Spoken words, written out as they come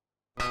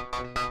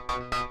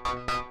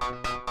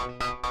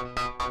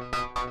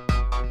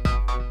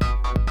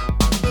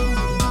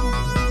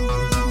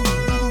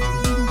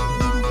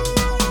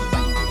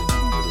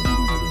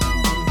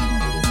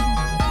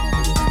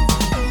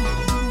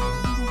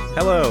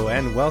Hello,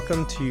 and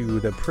welcome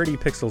to the Pretty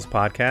Pixels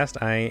podcast.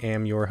 I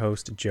am your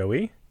host,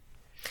 Joey.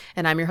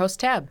 And I'm your host,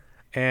 Tab.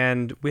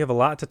 And we have a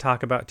lot to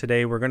talk about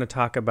today. We're going to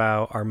talk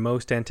about our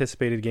most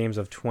anticipated games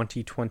of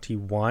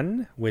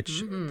 2021,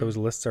 which those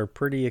lists are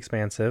pretty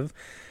expansive.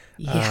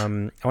 Yeah.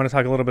 I want to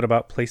talk a little bit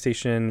about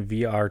PlayStation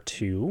VR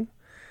 2.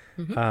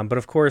 But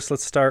of course,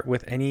 let's start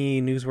with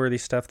any newsworthy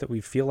stuff that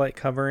we feel like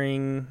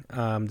covering.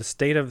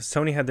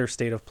 Sony had their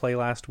State of Play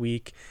last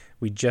week.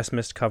 We just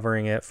missed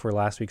covering it for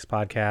last week's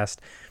podcast,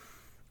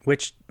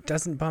 which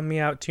doesn't bum me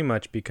out too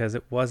much because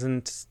it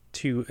wasn't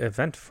too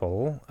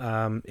eventful.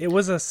 It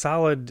was a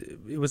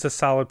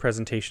solid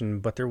presentation,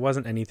 but there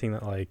wasn't anything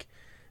that like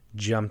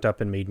jumped up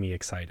and made me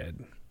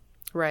excited.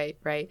 Right.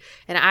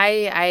 And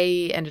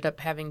I ended up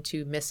having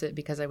to miss it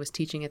because I was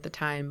teaching at the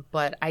time,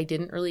 but I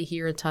didn't really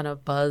hear a ton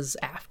of buzz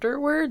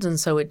afterwards, and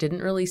so it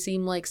didn't really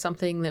seem like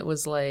something that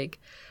was like,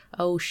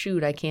 oh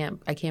shoot, I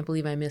can't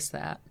believe I missed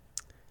that.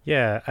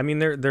 Yeah, I mean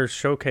their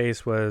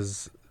showcase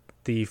was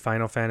the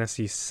Final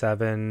Fantasy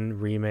VII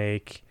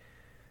Remake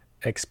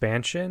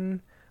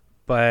expansion,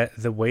 but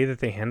the way that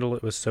they handled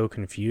it was so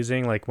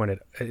confusing. Like when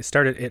it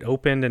started, it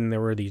opened and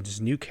there were these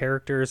new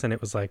characters and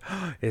it was like,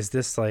 oh, is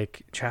this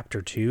like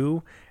chapter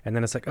 2? And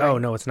then it's like, oh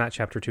no, it's not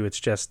chapter 2.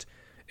 It's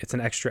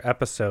an extra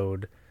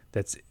episode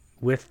that's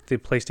with the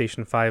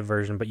PlayStation 5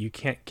 version, but you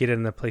can't get it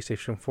in the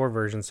PlayStation 4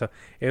 version. So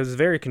it was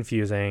very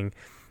confusing.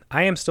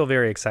 I am still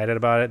very excited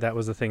about it. That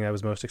was the thing I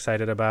was most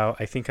excited about.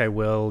 I think I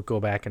will go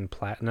back and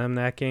platinum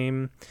that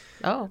game.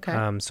 Oh, okay.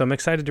 So I'm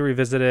excited to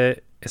revisit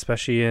it,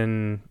 especially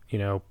in,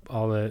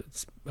 all the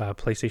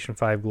PlayStation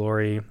 5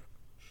 glory.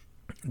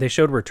 They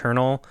showed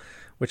Returnal,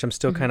 which I'm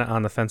still kind of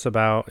on the fence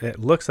about. It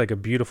looks like a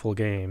beautiful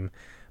game,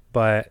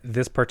 but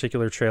this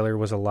particular trailer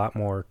was a lot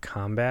more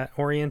combat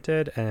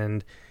oriented,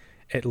 and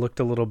it looked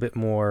a little bit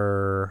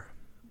more...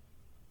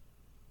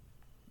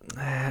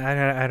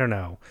 I don't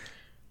know.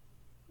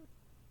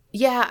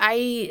 Yeah,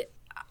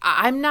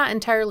 I'm not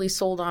entirely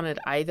sold on it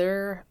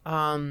either.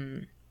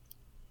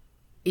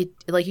 It,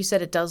 like you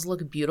said, it does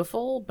look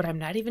beautiful, but I'm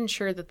not even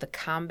sure that the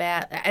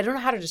combat, I don't know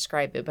how to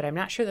describe it, but I'm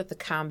not sure that the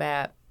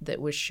combat that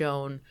was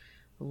shown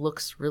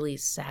looks really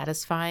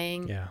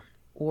satisfying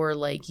or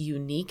like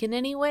unique in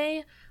any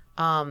way.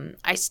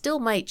 I still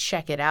might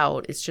check it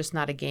out. It's just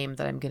not a game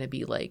that I'm going to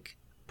be like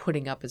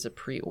putting up as a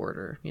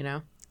pre-order,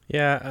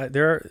 Yeah,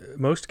 there are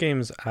most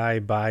games I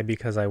buy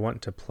because I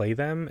want to play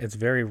them. It's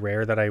very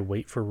rare that I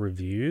wait for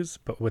reviews,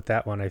 but with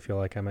that one, I feel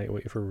like I might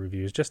wait for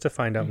reviews just to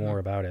find out more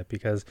about it,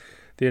 because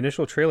the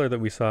initial trailer that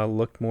we saw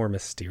looked more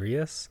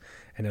mysterious,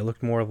 and it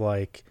looked more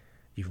like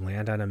you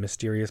land on a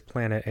mysterious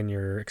planet and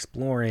you're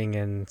exploring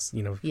and,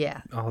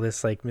 all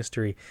this like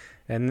mystery.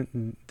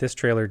 And this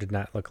trailer did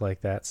not look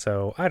like that.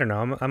 So I don't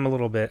know.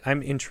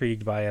 I'm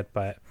intrigued by it,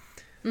 but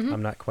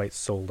I'm not quite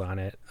sold on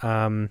it.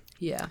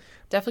 Yeah,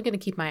 definitely going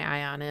to keep my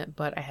eye on it,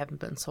 but I haven't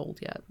been sold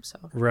yet. So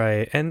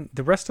right, and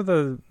the rest of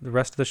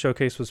the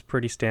showcase was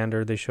pretty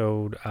standard. They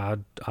showed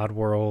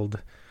Oddworld,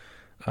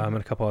 and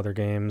a couple other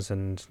games,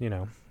 and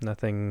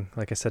nothing.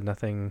 Like I said,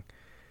 nothing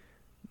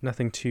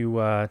too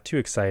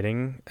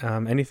exciting.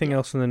 Anything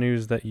else in the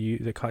news that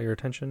caught your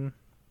attention?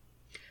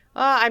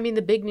 I mean,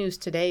 the big news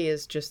today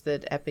is just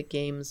that Epic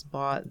Games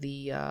bought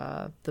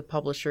the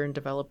publisher and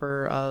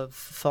developer of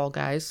Fall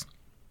Guys.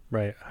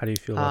 Right. How do you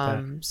feel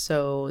about that?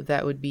 So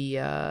that would be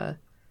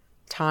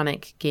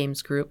Tonic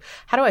Games Group.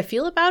 How do I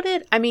feel about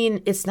it? I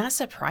mean, it's not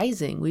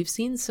surprising. We've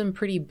seen some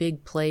pretty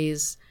big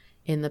plays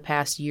in the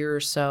past year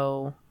or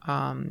so,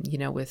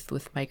 with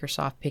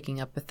Microsoft picking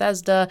up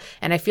Bethesda.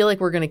 And I feel like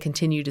we're going to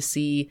continue to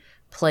see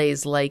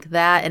plays like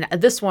that. And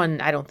this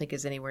one, I don't think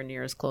is anywhere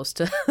near as close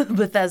to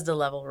Bethesda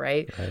level,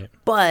 right?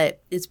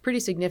 But it's pretty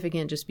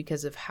significant just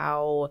because of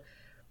how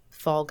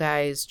Fall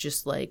Guys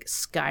just like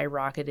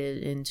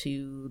skyrocketed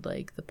into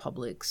like the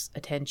public's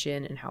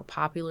attention and how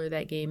popular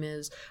that game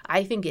is.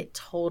 I think it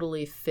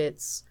totally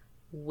fits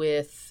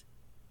with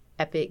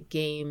Epic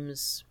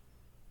Games,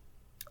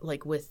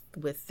 like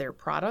with their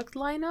product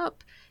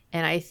lineup,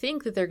 and I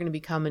think that they're going to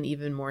become an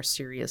even more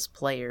serious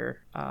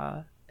player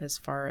as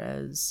far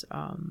as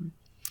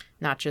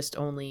not just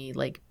only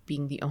like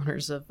being the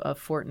owners of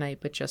Fortnite,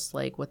 but just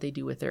like what they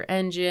do with their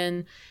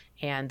engine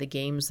and the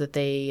games that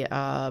they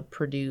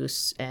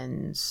produce.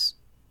 And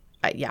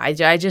I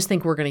just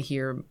think we're going to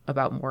hear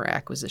about more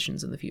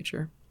acquisitions in the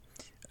future.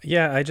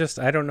 Yeah, I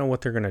don't know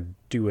what they're going to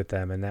do with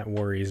them, and that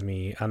worries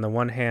me. On the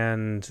one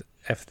hand,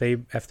 if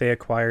they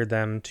acquired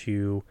them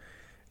to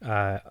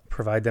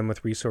provide them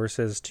with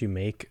resources to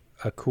make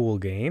a cool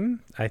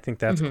game, I think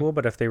that's cool.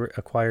 But if they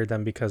acquired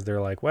them because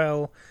they're like,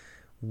 well,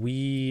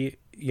 we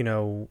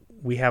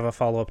have a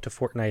follow-up to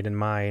Fortnite in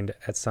mind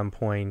at some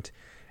point,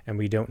 and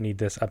we don't need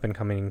this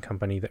up-and-coming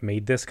company that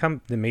made this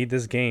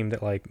game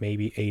that like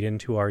maybe ate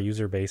into our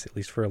user base, at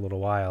least for a little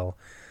while.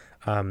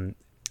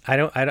 I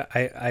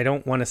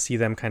don't want to see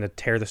them kind of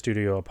tear the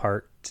studio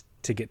apart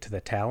to get to the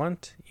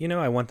talent.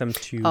 I want them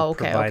to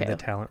provide the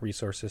talent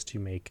resources to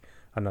make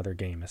another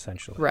game,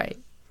 essentially.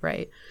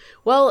 Right.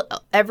 Well,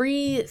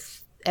 every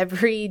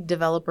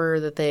developer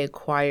that they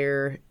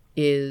acquire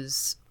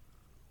is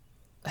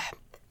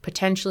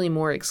potentially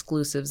more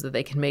exclusives that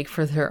they can make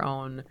for their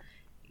own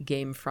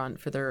game front,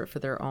 for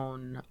their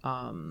own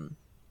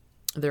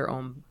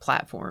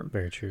platform.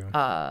 Very true.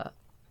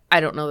 I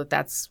don't know that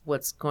that's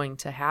what's going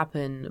to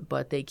happen,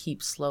 but they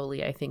keep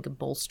slowly, I think,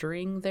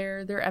 bolstering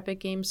their Epic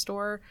Games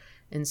Store.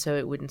 And so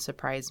it wouldn't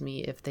surprise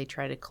me if they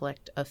try to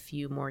collect a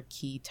few more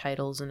key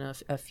titles and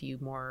a few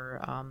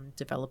more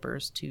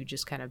developers to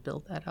just kind of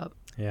build that up.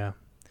 Yeah.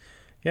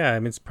 I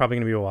mean, it's probably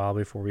going to be a while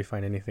before we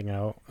find anything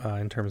out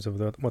in terms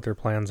of what their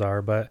plans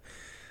are. But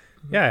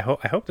yeah,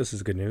 I hope this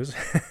is good news.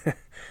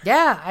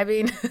 Yeah, I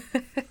mean,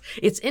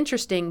 it's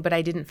interesting, but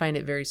I didn't find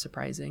it very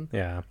surprising.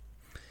 Yeah.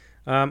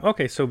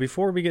 Okay, so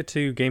before we get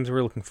to games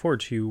we're looking forward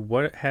to,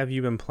 what have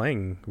you been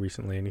playing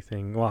recently?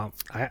 Anything? Well,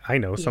 I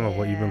know some of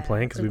what you've been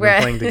playing because we've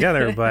been playing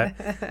together, but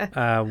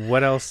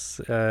what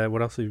else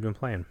have you been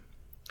playing?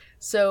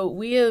 So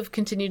we have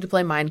continued to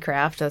play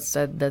Minecraft.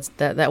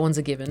 That one's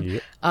a given.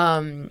 Yep.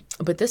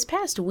 But this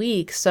past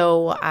week,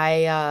 so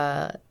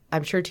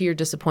I'm sure to your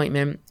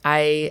disappointment,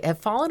 I have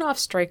fallen off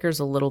Strikers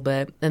a little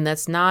bit, and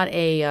that's not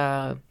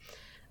a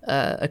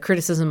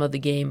criticism of the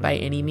game by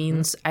any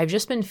means. I've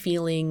just been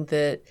feeling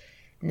that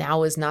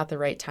now is not the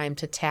right time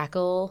to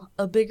tackle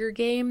a bigger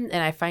game,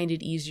 and I find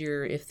it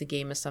easier if the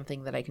game is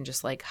something that I can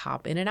just like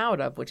hop in and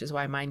out of, which is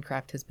why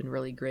Minecraft has been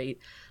really great.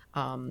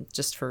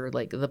 Just for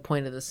like the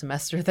point of the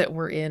semester that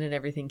we're in and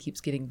everything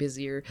keeps getting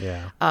busier.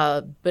 Yeah.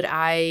 But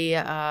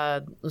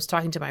I was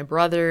talking to my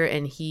brother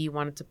and he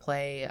wanted to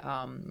play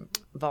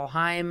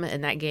Valheim,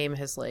 and that game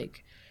has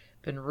like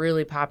been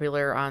really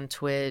popular on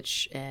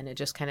Twitch, and it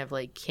just kind of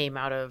like came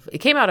out of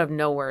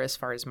nowhere as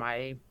far as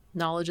my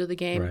knowledge of the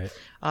game.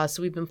 Right.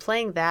 So we've been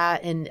playing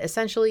that, and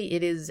essentially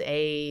it's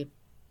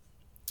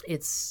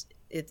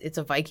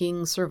a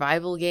Viking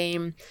survival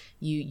game.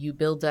 You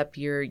build up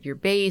your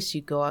base,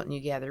 you go out and you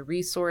gather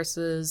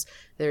resources.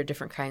 There are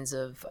different kinds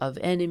of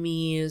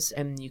enemies,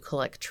 and you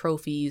collect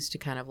trophies to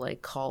kind of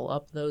like call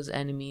up those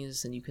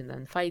enemies, and you can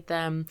then fight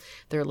them.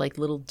 There are like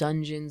little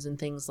dungeons and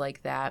things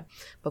like that.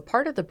 But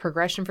part of the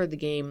progression for the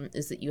game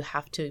is that you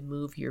have to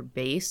move your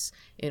base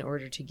in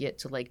order to get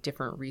to like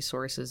different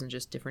resources and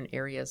just different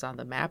areas on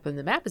the map. And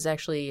the map is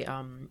actually,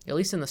 at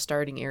least in the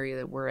starting area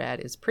that we're at,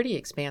 is pretty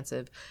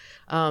expansive.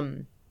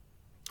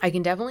 I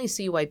can definitely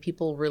see why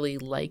people really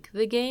like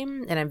the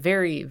game, and I'm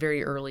very,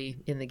 very early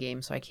in the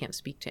game, so I can't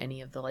speak to any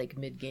of the like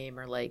mid-game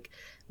or like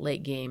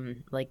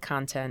late-game like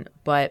content,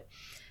 but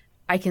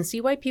I can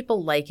see why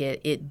people like it.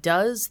 It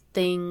does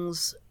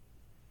things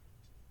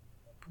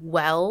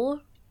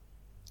well,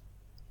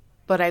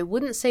 but I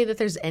wouldn't say that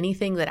there's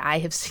anything that I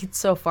have seen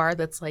so far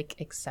that's like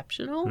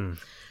exceptional.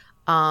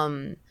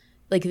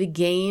 Like the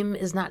game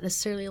is not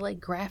necessarily like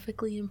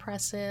graphically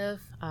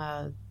impressive.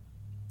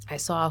 I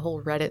saw a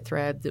whole Reddit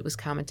thread that was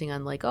commenting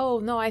on like, oh,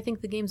 no, I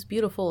think the game's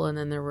beautiful. And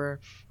then there were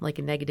like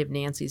a negative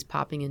Nancy's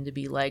popping in to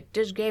be like,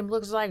 this game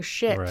looks like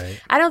shit. Right.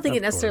 I don't think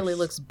it necessarily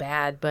looks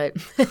bad, but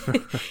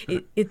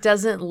it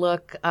doesn't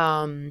look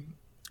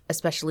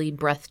especially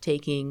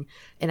breathtaking.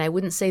 And I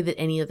wouldn't say that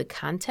any of the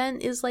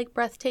content is like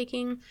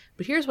breathtaking.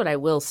 But here's what I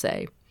will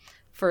say.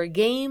 For a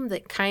game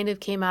that kind of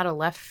came out of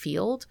left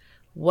field,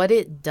 what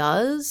it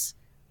does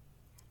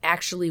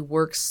actually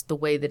works the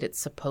way that it's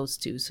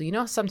supposed to.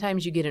 So,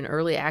 sometimes you get an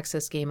early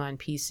access game on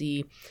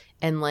PC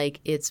and like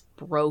it's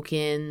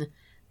broken,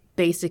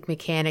 basic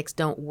mechanics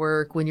don't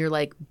work when you're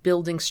like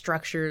building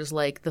structures,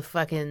 like the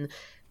fucking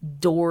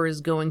doors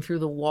going through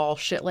the wall,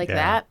 shit like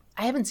that.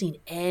 I haven't seen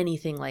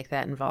anything like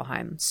that in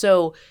Valheim.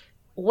 So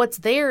what's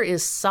there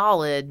is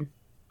solid,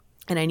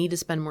 and I need to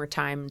spend more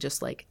time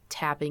just like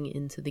tapping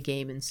into the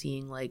game and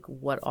seeing like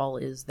what all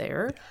is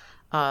there.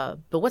 But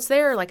what's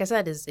there, like I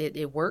said, is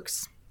it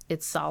works.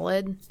 It's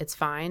solid. It's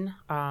fine.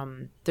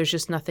 There's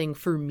just nothing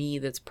for me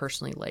that's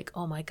personally like,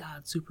 oh my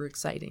God, super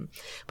exciting.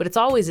 But it's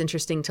always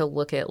interesting to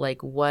look at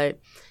like what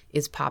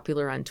is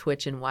popular on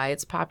Twitch and why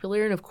it's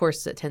popular. And of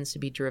course, it tends to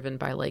be driven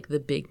by like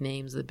the big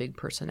names, the big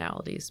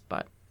personalities.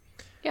 But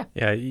yeah.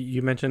 Yeah,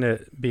 you mentioned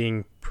it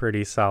being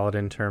pretty solid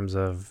in terms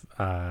of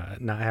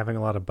not having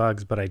a lot of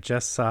bugs, but I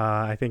just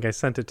saw, I think I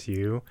sent it to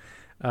you.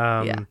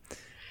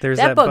 There's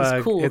that bug's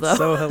bug. Cool, it's though.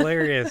 So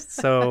hilarious.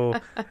 So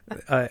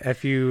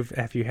if you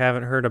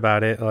haven't heard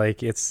about it,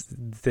 like it's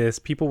this,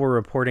 people were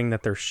reporting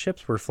that their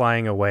ships were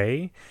flying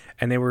away,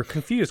 and they were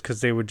confused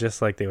because they would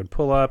just like, they would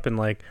pull up and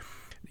like,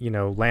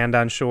 land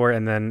on shore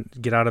and then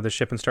get out of the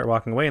ship and start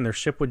walking away, and their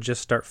ship would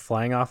just start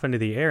flying off into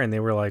the air, and they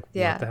were like,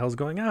 what the hell's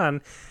going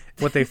on?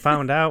 What they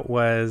found out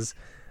was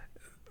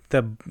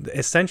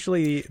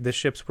essentially the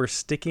ships were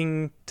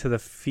sticking to the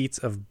feet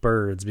of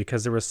birds,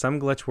 because there was some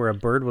glitch where a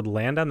bird would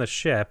land on the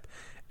ship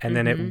and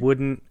then it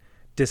wouldn't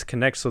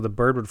disconnect, so the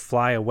bird would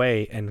fly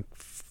away and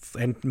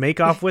and make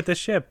off with the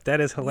ship.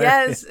 That is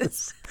hilarious.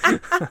 Yes,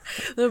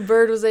 the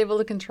bird was able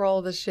to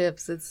control the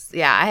ships.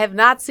 I have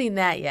not seen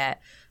that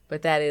yet,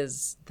 but that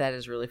is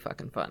really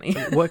fucking funny.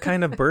 What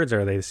kind of birds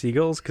are they?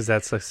 Seagulls? Because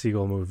that's a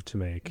seagull move to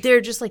make.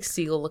 They're just like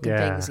seagull-looking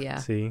things. Yeah.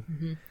 See.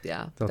 Mm-hmm.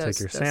 Yeah. They'll take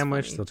your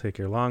sandwich. Funny. They'll take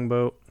your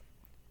longboat.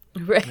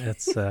 Right.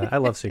 It's I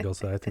love seagulls,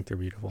 so I think they're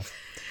beautiful.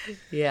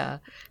 Yeah.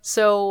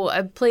 So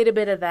I've played a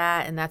bit of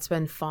that, and that's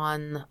been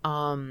fun.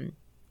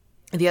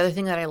 The other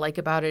thing that I like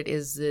about it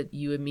is that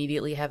you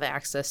immediately have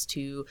access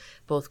to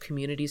both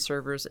community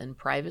servers and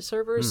private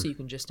servers. So you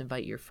can just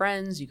invite your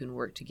friends, you can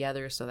work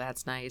together. So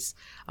that's nice.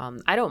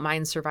 I don't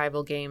mind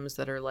survival games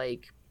that are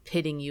like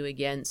pitting you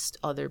against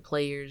other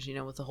players,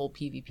 with the whole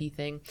PvP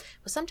thing.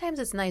 But sometimes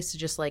it's nice to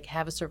just like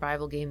have a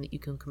survival game that you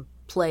can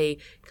play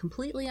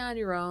completely on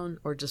your own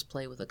or just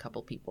play with a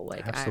couple people.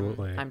 Like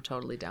Absolutely. I'm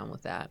totally down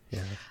with that.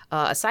 Yeah.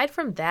 Aside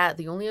from that,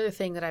 the only other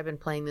thing that I've been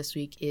playing this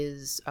week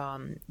is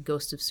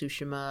Ghost of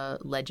Tsushima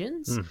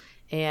Legends.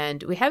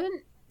 And we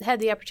haven't had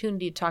the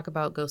opportunity to talk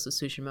about Ghost of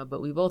Tsushima,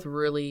 but we both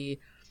really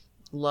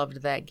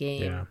loved that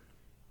game.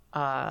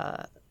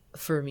 Yeah.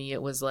 For me, it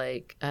was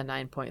like a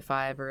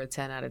 9.5 or a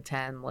 10 out of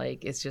 10.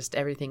 Like, it's just,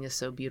 everything is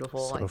so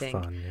beautiful, So I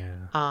think. fun,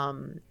 yeah.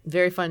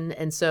 Very fun.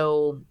 And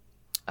so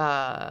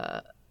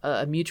a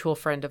mutual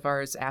friend of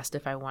ours asked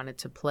if I wanted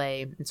to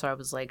play. And so I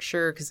was like,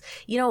 sure. Because,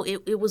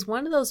 it was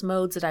one of those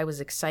modes that I was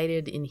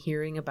excited in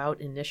hearing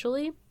about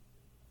initially.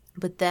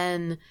 But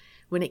then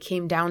when it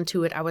came down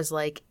to it, I was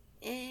like,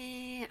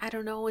 I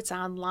don't know. It's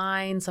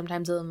online.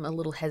 Sometimes I'm a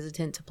little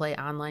hesitant to play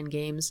online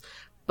games.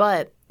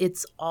 But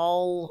it's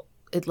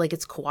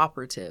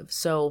cooperative.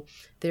 So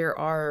there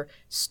are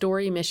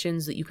story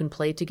missions that you can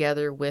play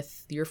together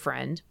with your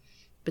friend,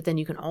 but then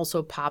you can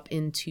also pop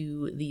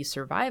into the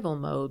survival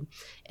mode,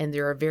 and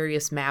there are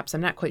various maps.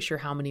 I'm not quite sure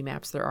how many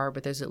maps there are,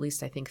 but there's at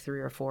least, I think,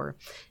 3 or 4.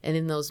 And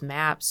in those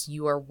maps,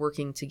 you are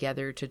working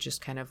together to just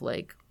kind of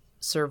like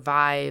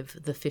survive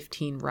the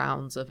 15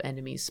 rounds of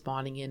enemies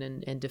spawning in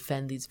and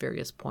defend these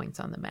various points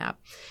on the map.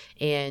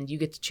 And you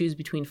get to choose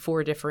between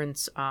 4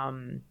 different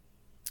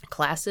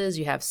classes.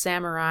 You have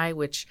Samurai,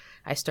 which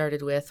I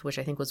started with, which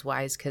I think was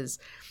wise because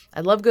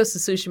I love Ghost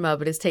of Tsushima,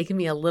 but it's taken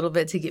me a little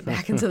bit to get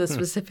back into the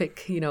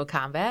specific,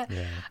 combat.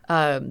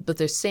 Yeah. But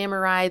there's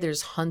Samurai,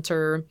 there's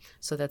Hunter,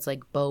 so that's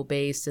like bow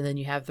based, and then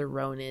you have the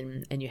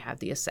Ronin and you have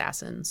the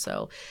Assassin.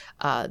 So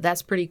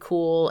that's pretty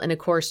cool. And of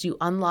course, you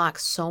unlock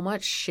so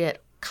much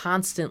shit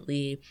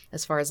constantly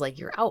as far as like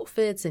your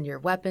outfits and your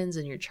weapons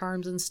and your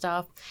charms and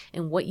stuff.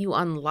 And what you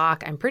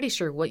unlock, I'm pretty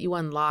sure what you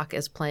unlock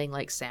as playing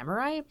like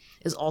Samurai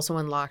is also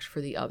unlocked for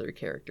the other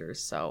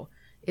characters. So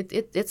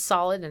it's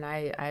solid, and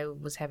I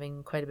was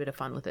having quite a bit of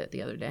fun with it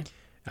the other day.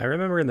 I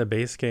remember in the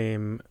base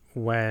game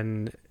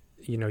when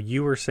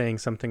you were saying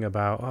something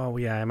about, oh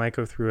yeah, I might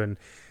go through and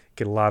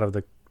get a lot of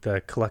the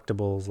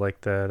collectibles,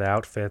 like the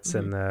outfits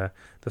and the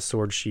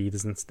sword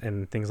sheaths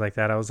and things like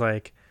that. I was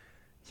like,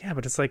 yeah,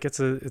 but it's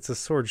a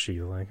sword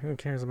sheath. Like, who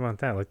cares about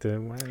that? Like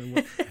and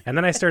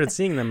then I started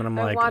seeing them, and I'm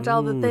like, watch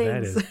all the ooh,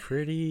 things. that is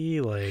pretty.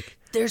 Like,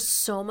 there's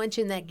so much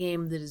in that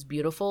game that is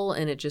beautiful,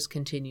 and it just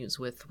continues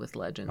with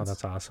Legends. Oh,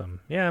 that's awesome.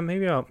 Yeah,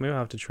 maybe I'll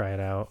have to try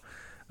it out.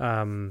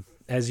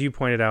 As you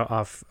pointed out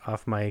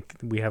off mic,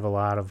 we have a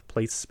lot of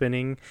place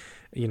spinning.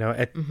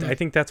 I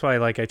think that's why,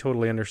 like, I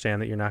totally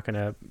understand that you're not going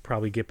to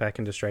probably get back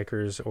into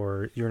Strikers,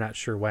 or you're not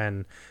sure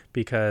when,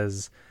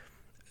 because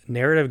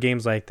narrative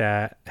games like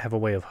that have a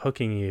way of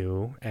hooking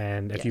you,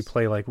 and if you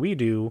play like we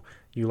do,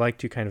 you like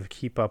to kind of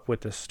keep up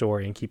with the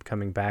story and keep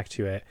coming back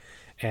to it.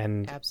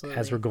 And Absolutely.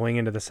 As we're going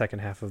into the second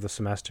half of the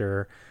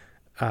semester,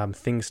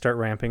 things start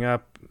ramping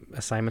up,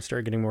 assignments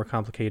start getting more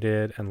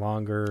complicated and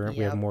longer. Yep.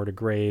 We have more to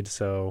grade,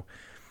 so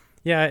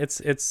yeah, it's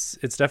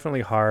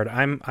definitely hard.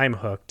 I'm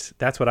hooked.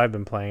 That's what I've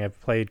been playing. I've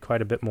played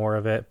quite a bit more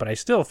of it, but I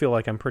still feel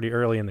like I'm pretty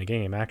early in the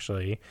game,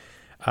 actually.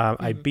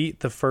 I beat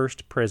the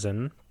first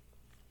prison.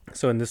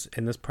 So in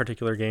this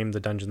particular game, the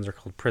dungeons are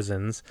called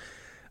prisons.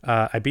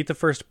 I beat the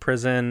first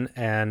prison,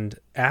 and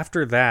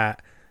after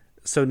that,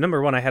 so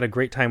number one, I had a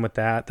great time with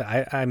that.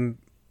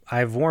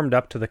 I've warmed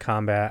up to the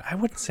combat. I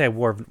wouldn't say I've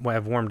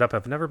warmed up.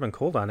 I've never been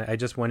cold on it. I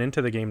just went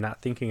into the game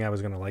not thinking I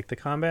was going to like the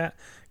combat,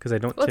 because I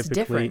don't typically. It's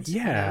different,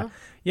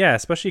 yeah,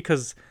 especially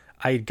because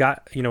I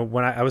got,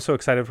 when I was so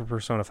excited for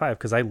Persona 5,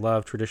 because I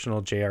love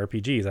traditional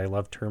JRPGs. I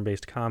love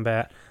turn-based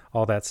combat,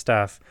 all that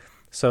stuff.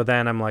 So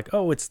then I'm like,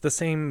 oh, it's the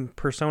same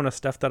Persona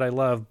stuff that I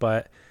love,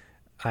 but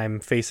I'm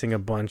facing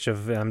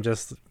I'm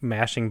just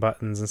mashing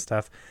buttons and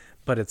stuff,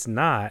 but it's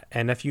not.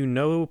 And if you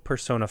know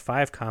Persona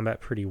 5 combat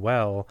pretty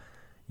well,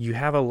 you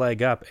have a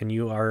leg up, and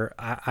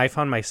I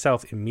found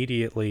myself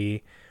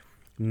immediately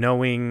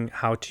knowing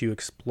how to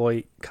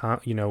exploit,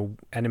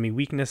 enemy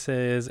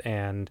weaknesses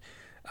and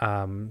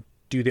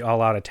do the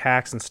all-out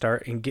attacks and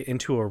start and get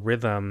into a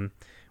rhythm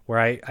where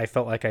I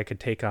felt like I could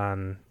take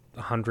on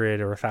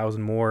 100 or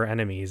 1,000 more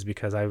enemies,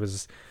 because I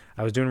was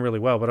doing really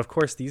well. But of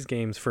course, these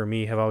games for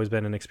me have always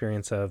been an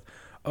experience of,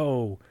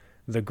 oh,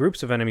 the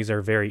groups of enemies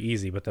are very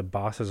easy, but the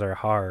bosses are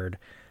hard.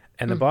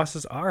 And the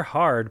bosses are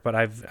hard, but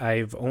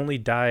I've only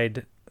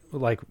died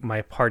like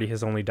my party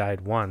has only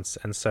died once,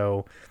 and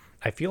so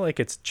I feel like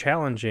it's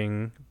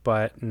challenging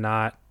but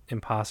not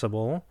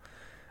impossible.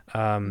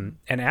 And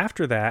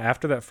after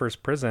that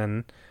first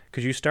prison,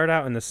 because you start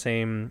out in the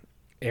same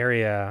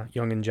area,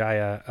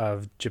 Yongen-Jaya,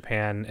 of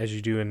Japan as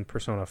you do in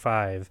Persona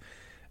 5.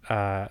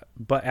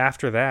 But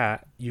after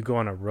that, you go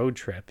on a road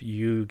trip.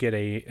 You get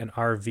an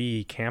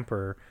RV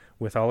camper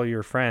with all of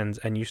your friends,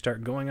 and you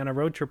start going on a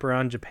road trip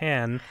around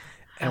Japan.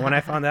 And when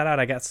I found that out,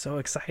 I got so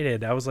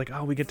excited. I was like,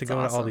 oh, we get to go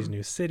to all these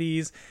new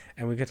cities,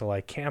 and we get to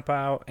like camp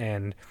out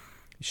and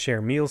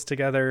share meals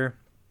together.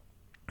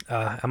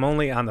 I'm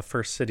only on the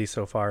first city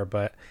so far,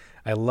 but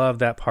I love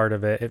that part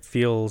of it. It's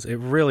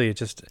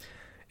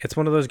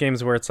one of those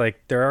games where it's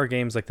like, there are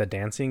games like the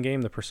dancing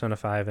game, the Persona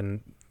 5 and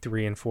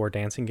 3 and 4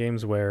 dancing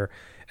games, where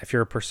if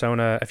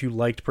you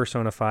liked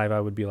Persona 5, I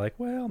would be like,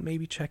 well,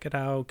 maybe check it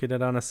out, get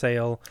it on a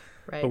sale.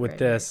 But with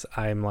this,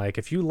 I'm like,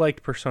 if you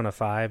liked Persona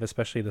 5,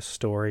 especially the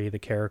story, the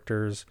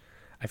characters,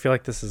 I feel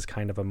like this is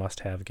kind of a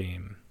must-have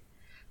game.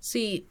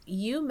 See,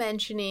 you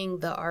mentioning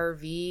the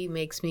RV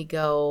makes me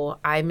go,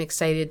 I'm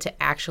excited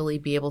to actually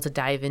be able to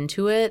dive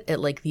into it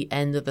at like the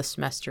end of the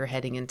semester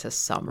heading into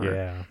summer.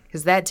 Yeah.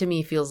 Because that to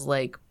me feels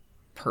like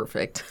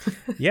perfect.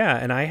 Yeah,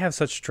 and I have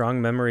such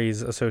strong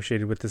memories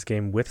associated with this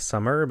game with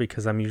summer,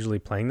 because I'm usually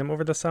playing them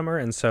over the summer.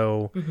 And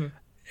so,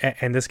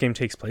 and this game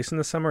takes place in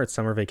the summer. It's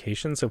summer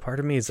vacation. So part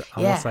of me is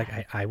almost like,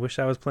 I wish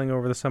I was playing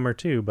over the summer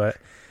too, but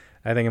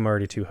I think I'm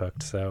already too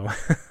hooked. So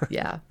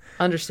yeah,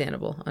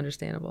 understandable.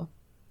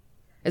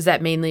 Is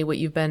that mainly what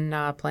you've been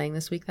playing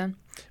this week then?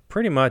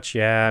 Pretty much,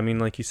 yeah. I mean,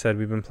 like you said,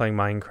 we've been playing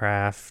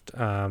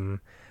Minecraft.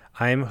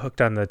 I'm hooked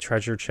on the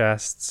treasure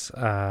chests.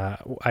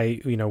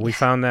 We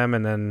found them,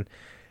 and then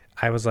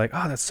I was like,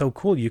 oh, that's so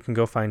cool. You can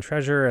go find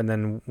treasure. And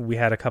then we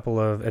had a couple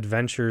of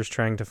adventures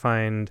trying to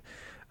find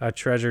a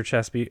treasure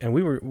chest. And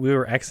we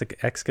were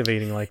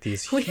excavating like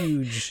these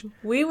huge...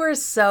 We were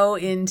so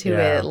into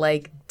it,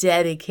 like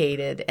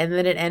dedicated. And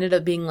then it ended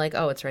up being like,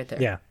 oh, it's right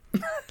there. Yeah.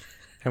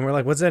 And we're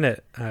like, what's in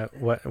it?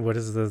 What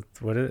is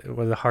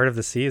the heart of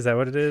the sea? Is that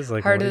what it is?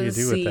 Like, what do you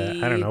do with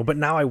that? I don't know. But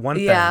now I want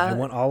them. I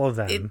want all of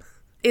them.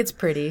 It's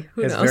pretty.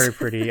 It's very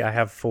pretty. I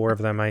have 4 of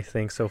them, I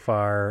think, so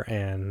far.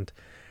 And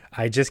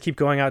I just keep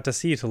going out to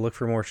sea to look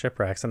for more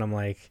shipwrecks. And I'm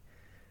like,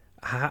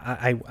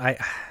 I'm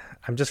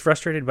just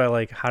frustrated by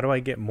like, how do I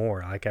get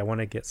more? Like, I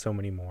want to get so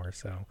many more.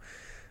 So,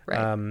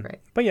 right.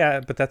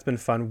 But that's been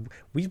fun.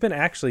 We've been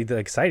the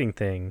exciting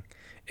thing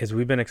is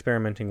we've been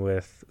experimenting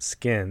with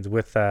skins,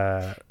 with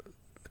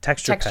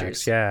textures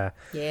packs. Yeah.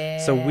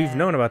 So we've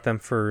known about them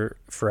for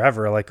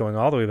forever, like going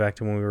all the way back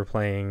to when we were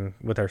playing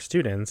with our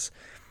students.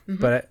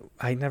 But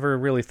I never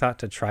really thought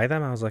to try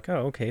them. I was like,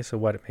 oh, okay, so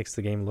what? It makes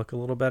the game look a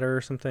little better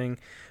or something.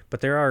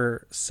 But there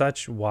are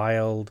such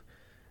wild,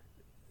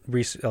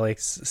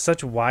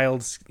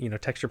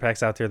 texture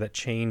packs out there that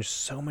change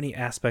so many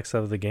aspects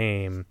of the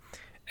game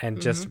and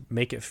just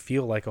make it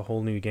feel like a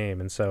whole new game.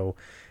 And so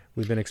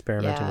we've been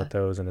experimenting with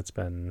those, and it's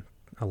been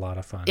a lot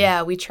of fun.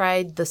 Yeah, we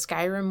tried the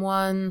Skyrim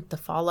one, the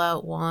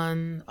Fallout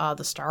one,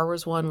 the Star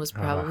Wars one was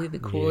probably the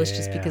coolest,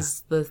 just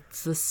because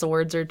the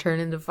swords are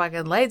turned into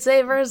fucking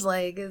lightsabers.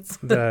 Like, it's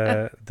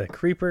the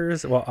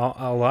creepers. Well,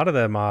 a lot of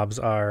the mobs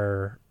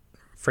are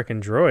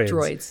freaking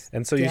droids.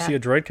 And so you see a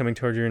droid coming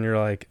towards you, and you're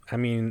like, I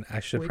mean,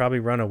 I should probably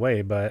run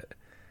away, but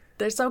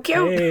they're so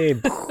cute. Hey,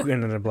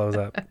 and then it blows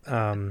up.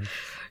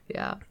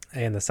 Yeah.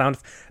 And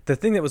the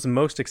thing that was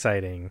most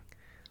exciting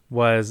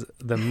was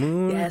the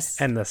moon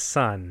and the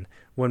sun.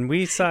 When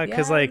we saw,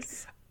 because like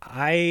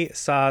I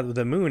saw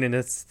the moon, and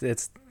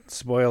it's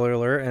spoiler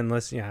alert,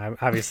 unless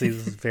obviously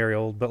this is very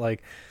old, but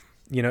like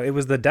it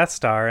was the Death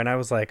Star, and I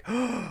was like,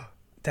 oh,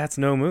 that's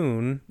no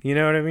moon. You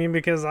know what I mean?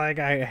 Because like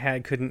I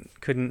couldn't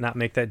not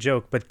make that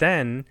joke. But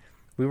then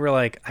we were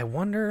like, I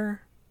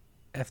wonder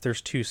if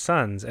there's 2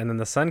 suns, and then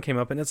the sun came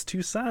up, and it's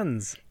 2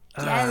 suns.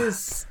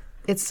 Yes,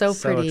 it's so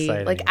pretty.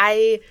 Exciting. Like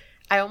I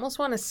almost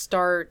want to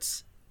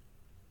start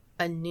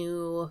a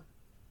new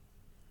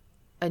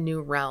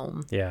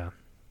realm. Yeah.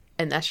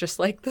 And that's just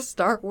like the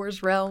Star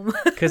Wars realm.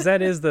 Because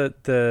that is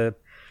the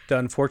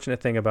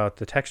unfortunate thing about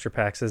the texture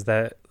packs, is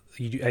that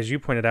as you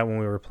pointed out when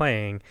we were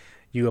playing,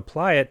 you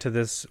apply it to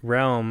this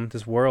realm,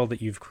 this world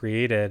that you've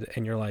created,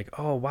 and you're like,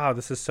 oh wow,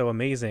 this is so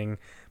amazing.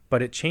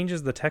 But it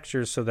changes the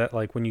textures so that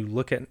like when you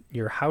look at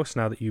your house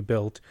now that you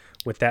built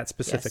with that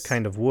specific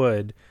kind of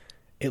wood,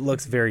 it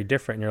looks very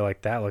different, and you're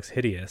like, that looks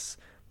hideous.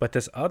 But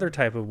this other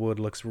type of wood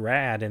looks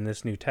rad in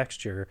this new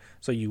texture.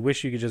 So you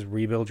wish you could just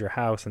rebuild your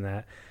house and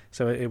that.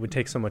 So it would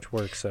take so much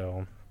work.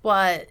 So,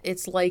 but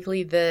it's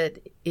likely that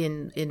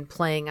in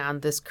playing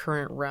on this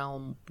current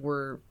realm,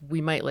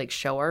 we might like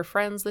show our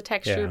friends the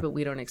texture, but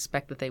we don't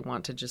expect that they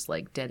want to just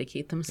like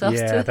dedicate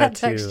themselves to that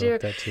texture.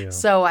 That too.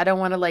 So I don't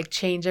want to like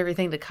change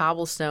everything to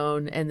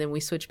cobblestone, and then we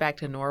switch back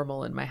to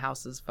normal, and my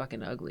house is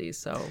fucking ugly.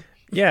 So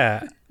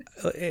yeah,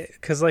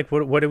 because like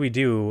what do we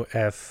do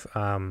if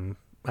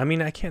I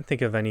mean, I can't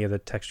think of any of the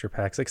texture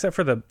packs except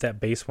for that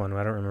base one.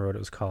 I don't remember what it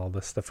was called.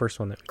 This the first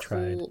one that we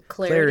tried.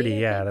 Clarity,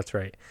 yeah, that's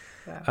right.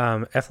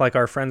 Yeah. If like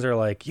our friends are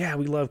like, yeah,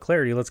 we love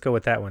Clarity, let's go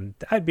with that one.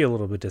 I'd be a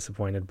little bit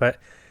disappointed, but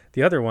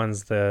the other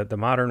ones, the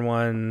modern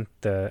one,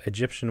 the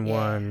Egyptian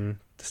one,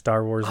 the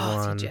Star Wars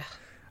one, Yeah.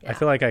 I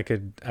feel like I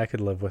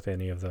could live with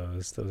any of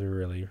those. Those are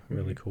really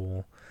really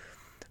cool.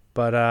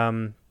 But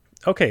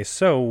okay,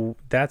 so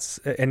that's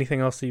anything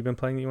else that you've been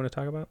playing that you want to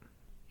talk about?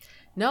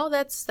 No,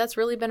 that's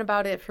really been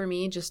about it for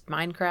me. Just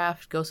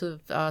Minecraft, Ghost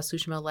of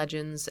Tsushima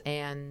Legends,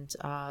 and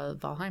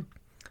Valheim.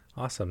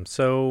 Awesome.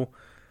 So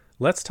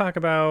let's talk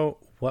about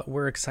what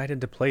we're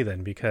excited to play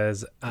then,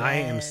 because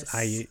I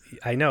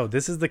know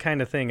this is the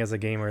kind of thing as a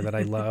gamer that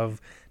I love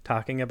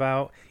talking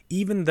about,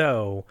 even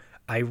though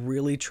I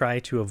really try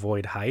to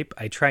avoid hype.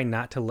 I try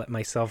not to let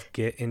myself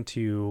get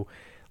into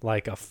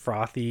like a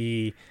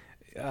frothy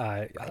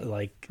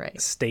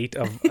state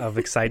of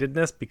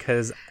excitedness,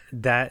 because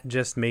that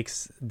just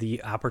makes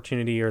the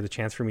opportunity or the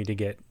chance for me to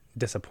get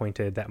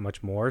disappointed that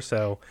much more.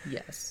 So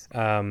yes.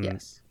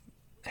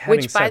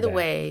 Which, by the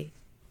way,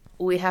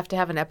 we have to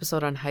have an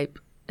episode on hype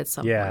at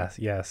some point.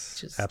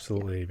 Yes,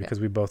 absolutely, because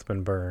we've both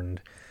been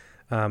burned.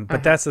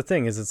 But that's the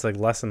thing, is it's like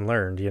lesson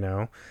learned,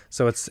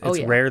 So it's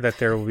rare that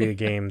there will be a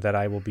game that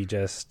I will be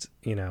just,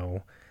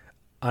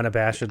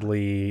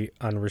 unabashedly,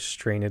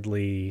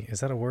 unrestrainedly. Is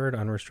that a word?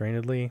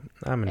 Unrestrainedly?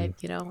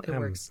 It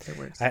works. It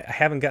works. I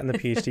haven't gotten the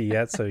PhD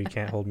yet, so you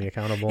can't hold me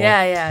accountable.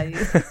 Yeah.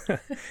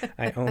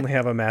 I only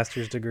have a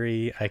master's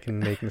degree. I can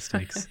make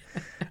mistakes.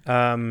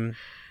 I'm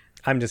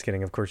just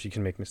kidding. Of course, you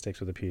can make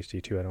mistakes with a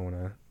PhD too. I don't want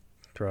to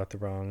throw out the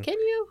wrong. Can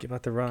you? Give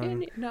out the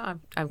wrong. No,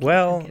 I'm kidding.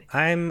 Well,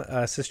 I'm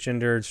a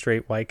cisgendered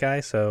straight white guy,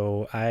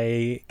 so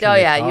I can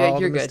make all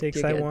the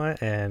mistakes I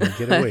want and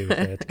get away with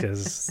it,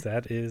 because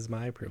that is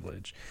my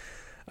privilege.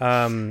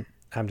 I'm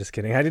just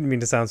kidding. I didn't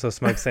mean to sound so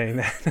smug saying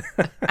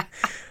that.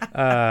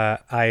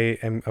 I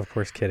am, of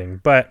course,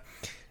 kidding. But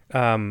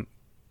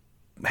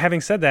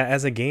having said that,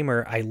 as a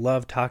gamer, I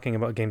love talking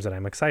about games that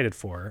I'm excited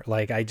for.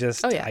 Like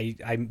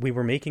we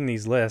were making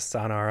these lists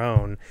on our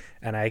own,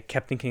 and I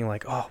kept thinking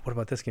like, oh, what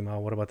about this game? Oh,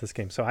 what about this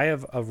game? So I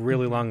have a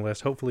really long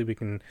list. Hopefully we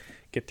can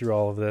get through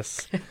all of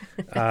this.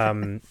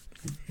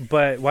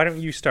 But why don't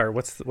you start?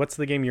 What's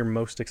the game you're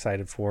most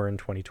excited for in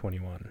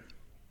 2021?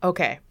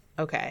 Okay.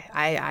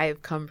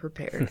 I've come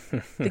prepared.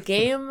 The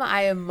game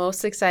I am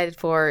most excited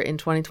for in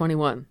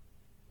 2021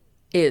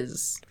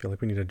 is I feel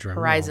like we need a drum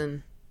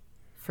Horizon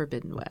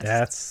Forbidden West.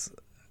 That's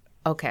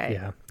okay.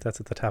 Yeah,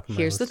 that's at the top of my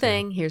Here's list.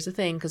 Here's the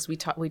thing, because we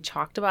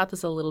talked about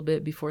this a little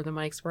bit before the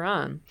mics were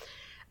on.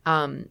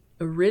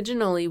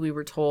 Originally, we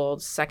were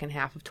told second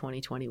half of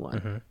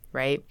 2021,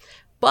 right?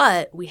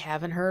 But we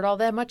haven't heard all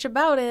that much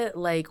about it.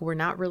 Like, we're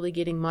not really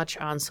getting much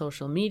on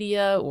social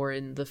media or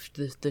in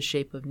the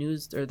shape of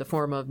news or the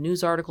form of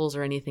news articles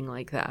or anything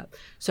like that.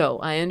 So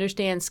I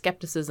understand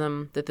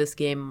skepticism that this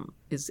game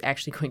is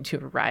actually going to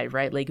arrive,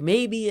 right? Like,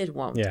 maybe it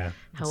won't. Yeah.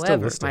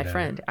 However, my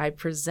friend, I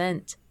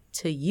present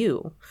to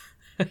you.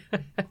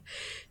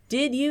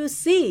 Did you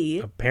see?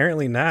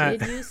 Apparently not.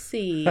 Did you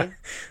see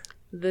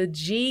the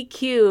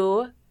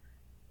GQ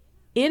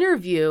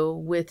interview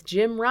with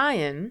Jim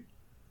Ryan,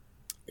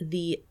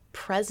 the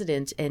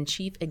president and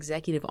chief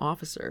executive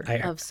officer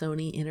of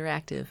Sony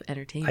Interactive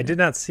Entertainment? I did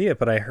not see it,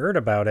 but I heard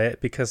about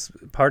it, because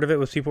part of it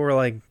was people were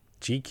like,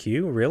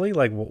 GQ? Really?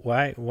 Like,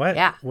 why? What?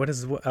 Yeah. What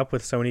is up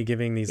with Sony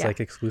giving these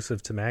like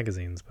exclusive to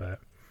magazines? But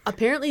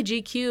apparently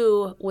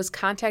GQ was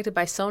contacted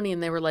by Sony,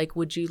 and they were like,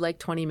 would you like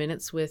 20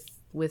 minutes with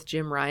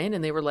Jim Ryan?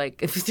 And they were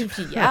like,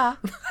 yeah.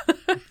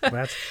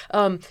 That's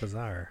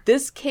bizarre.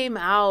 This came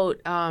out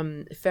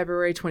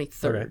February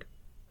 23rd. Okay.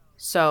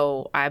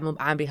 So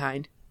I'm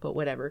behind. But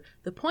whatever.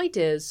 The point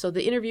is, so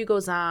the interview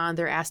goes on.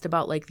 They're asked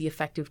about like the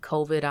effect of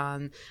COVID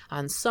on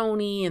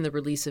Sony and the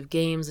release of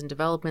games and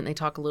development. They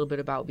talk a little bit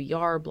about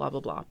VR, blah, blah,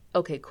 blah.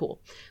 Okay, cool.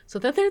 So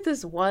then there's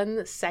this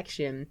one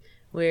section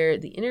where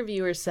the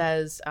interviewer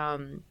says,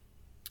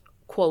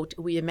 quote,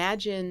 we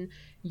imagine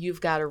you've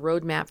got a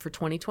roadmap for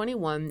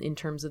 2021 in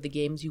terms of the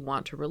games you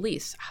want to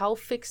release. How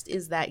fixed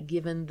is that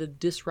given the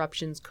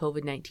disruptions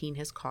COVID-19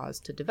 has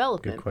caused to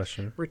development? Good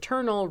question.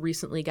 Returnal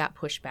recently got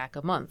pushed back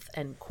a month,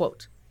 end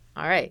quote.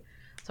 All right.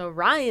 So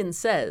Ryan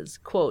says,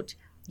 quote,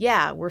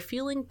 yeah, we're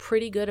feeling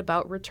pretty good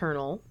about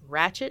Returnal,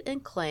 Ratchet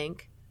and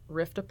Clank,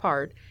 Rift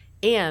Apart,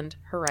 and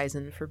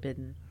Horizon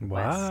Forbidden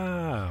West.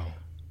 Wow.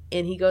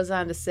 And he goes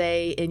on to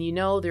say, and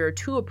there are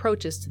two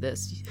approaches to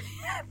this.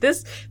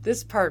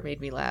 This part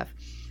made me laugh.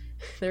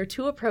 There are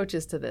two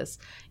approaches to this.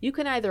 You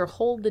can either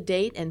hold the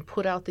date and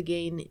put out the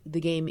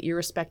game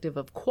irrespective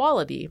of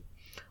quality,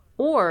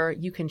 or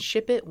you can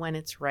ship it when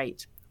it's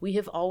right. We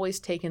have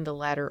always taken the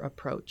latter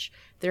approach.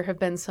 There have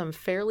been some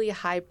fairly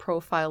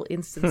high-profile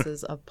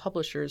instances of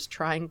publishers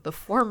trying the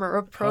former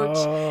approach,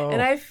 and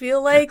I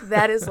feel like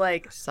that is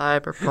like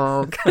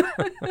cyberpunk.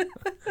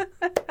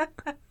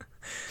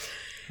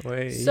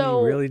 Wait,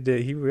 so, he really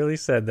did. He really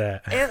said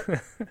that.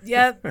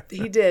 Yeah,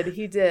 he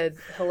did.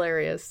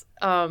 Hilarious.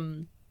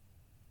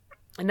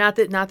 Not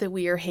that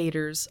we are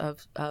haters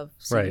of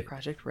CD Right.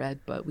 Projekt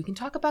Red, but we can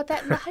talk about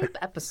that in the hype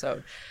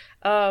episode.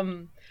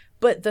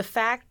 But the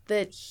fact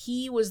that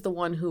he was the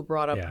one who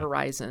brought up Yeah.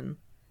 Horizon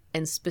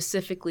and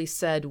specifically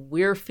said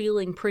we're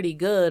feeling pretty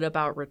good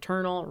about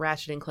Returnal,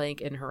 Ratchet and Clank,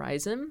 and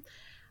Horizon,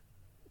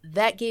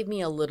 that gave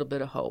me a little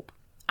bit of hope.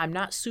 I'm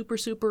not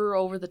super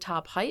over the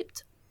top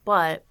hyped,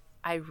 but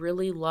I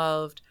really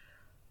loved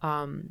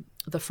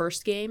the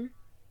first game.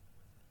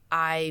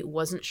 I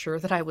wasn't sure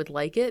that I would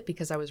like it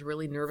because I was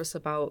really nervous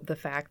about the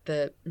fact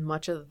that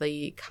much of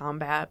the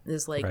combat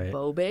is like Right.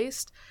 bow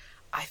based.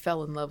 I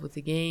fell in love with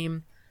the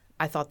game.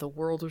 I thought the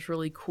world was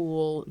really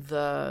cool.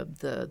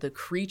 The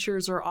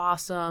creatures are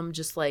awesome.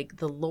 Just like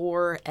the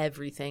lore,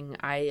 everything.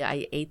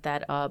 I ate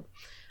that up.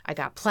 I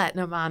got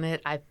platinum on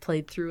it. I've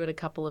played through it a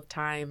couple of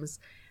times.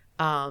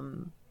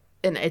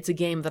 And it's a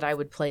game that I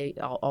would play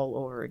all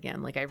over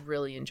again. Like, I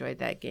really enjoyed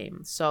that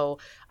game. So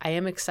I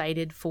am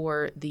excited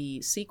for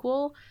the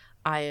sequel.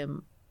 I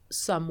am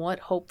somewhat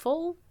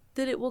hopeful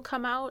that it will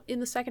come out in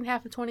the second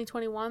half of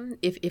 2021.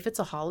 If it's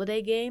a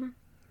holiday game,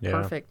 Yeah.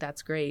 perfect.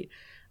 That's great.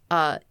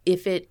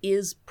 If it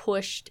is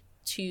pushed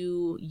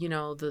to,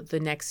 the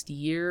next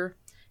year,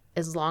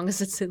 as long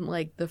as it's in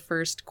like the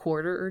first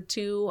quarter or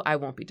two, I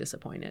won't be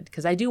disappointed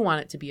because I do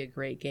want it to be a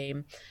great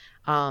game.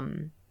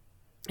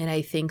 And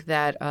I think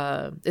that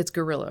it's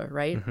Guerrilla,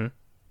 right? Mm-hmm.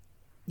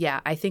 Yeah,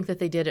 I think that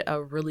they did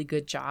a really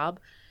good job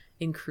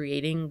in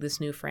creating this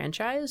new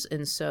franchise.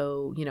 And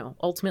so,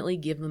 ultimately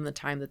give them the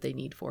time that they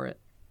need for it.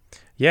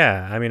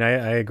 Yeah, I mean, I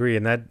agree.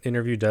 And that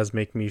interview does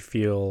make me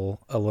feel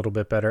a little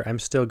bit better. I'm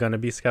still going to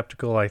be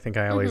skeptical. I think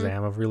I always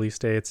am of release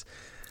dates.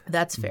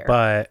 That's fair.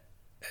 But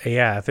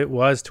yeah, if it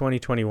was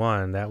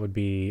 2021, that would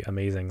be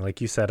amazing.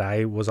 Like you said,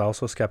 I was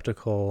also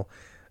skeptical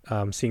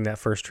seeing that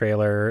first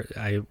trailer.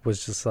 I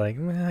was just like,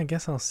 I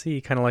guess I'll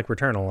see. Kind of like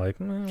Returnal. Like,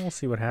 we'll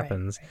see what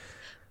happens.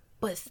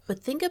 Right. But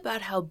think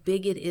about how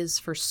big it is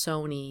for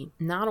Sony,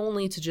 not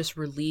only to just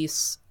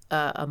release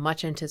a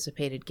much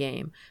anticipated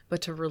game,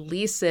 but to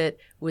release it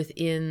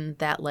within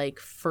that like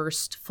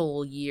first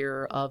full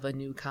year of a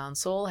new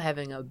console,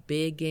 having a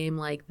big game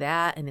like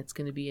that, and it's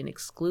going to be an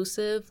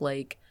exclusive,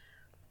 like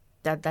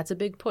that's a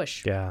big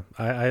push. Yeah,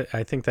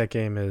 I think that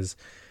game is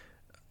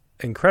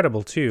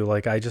incredible too.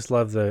 Like, I just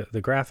love the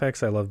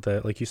graphics. I love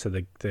like you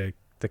said,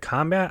 the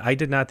combat. I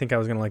did not think I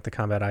was going to like the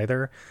combat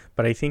either,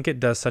 but I think it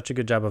does such a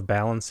good job of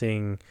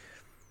balancing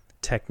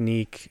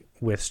technique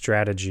with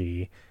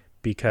strategy,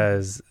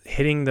 because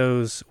hitting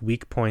those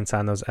weak points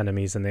on those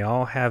enemies, and they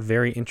all have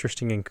very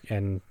interesting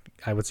and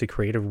I would say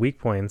creative weak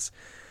points,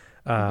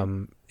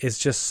 is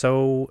just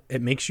so,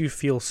 it makes you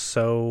feel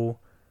so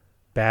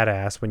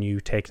badass when you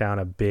take down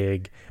a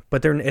big,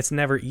 but it's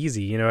never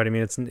easy. You know what I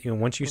mean? It's,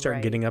 once you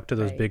start getting up to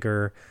those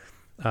bigger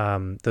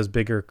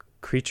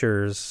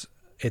creatures,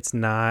 it's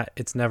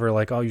never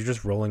like, oh, you're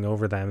just rolling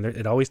over them.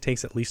 It always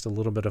takes at least a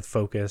little bit of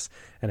focus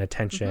and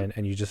attention,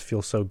 and you just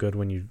feel so good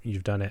when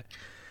you've done it.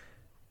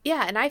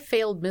 Yeah, and I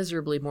failed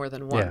miserably more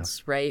than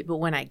once, right? But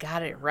when I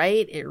got it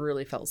right, it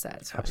really felt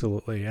satisfying.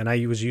 Absolutely. And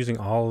I was using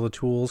all of the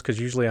tools, because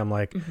usually I'm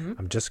like,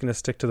 I'm just going to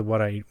stick to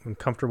what I'm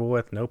comfortable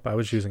with. Nope, I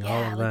was using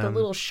all of them. Yeah, like the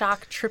little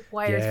shock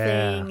tripwire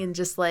thing and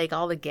just like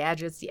all the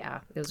gadgets. Yeah,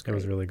 it was great. It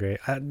was really great.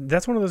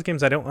 That's one of those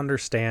games I don't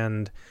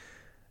understand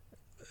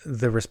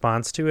the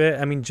response to it.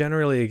 I mean,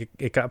 generally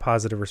it got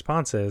positive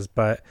responses,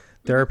 but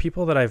there are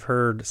people that I've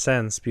heard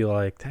since be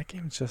like, that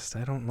game's just,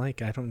 I don't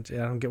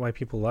get why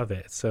people love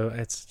it. So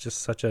it's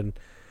just such a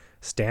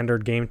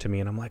standard game to me,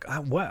 and I'm like,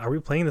 what, are we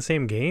playing the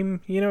same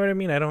game? You know what I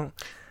mean? I don't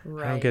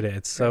get it.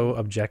 It's so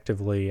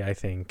objectively, I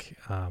think,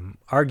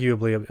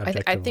 arguably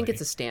objectively, I think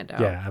it's a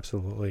standout. Yeah,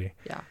 absolutely.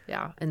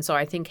 Yeah. And so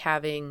I think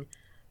having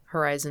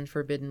Horizon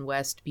Forbidden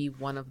West be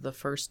one of the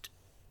first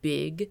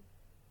big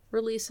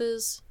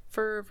releases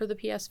for the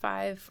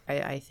PS5,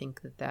 I think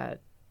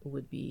that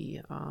would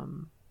be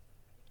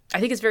I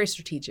think it's very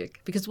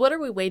strategic, because what are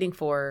we waiting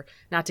for,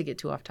 not to get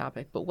too off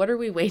topic, but what are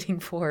we waiting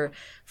for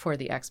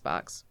the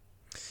Xbox?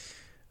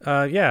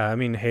 Yeah, I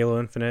mean, Halo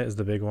Infinite is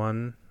the big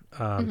one.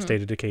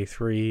 State of Decay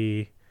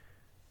 3.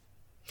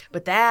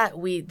 But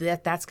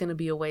that's going to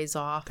be a ways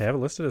off. They have it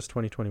listed as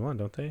 2021,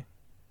 don't they?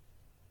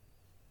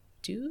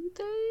 Do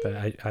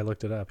they? I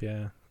looked it up,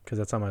 yeah, because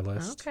that's on my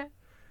list. Okay.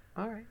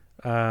 All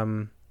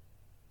right.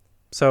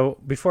 So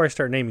before I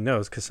start naming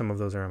those, because some of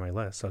those are on my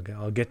list,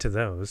 I'll get to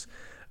those.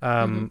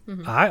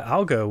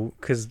 I'll go,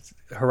 because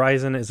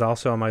Horizon is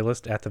also on my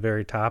list at the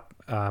very top.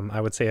 I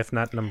would say if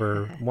not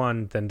number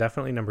one, then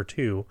definitely number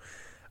two.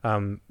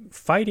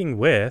 Fighting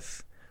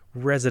with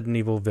Resident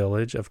Evil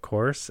Village, of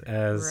course,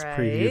 as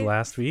previewed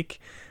last week,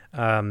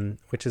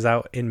 which is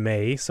out in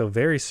May, so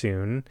very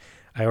soon.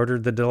 I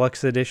ordered the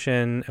deluxe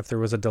edition. If there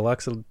was a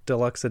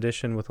deluxe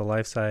edition with a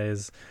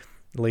life-size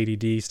Lady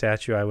D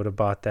statue, I would have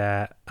bought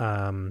that.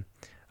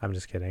 I'm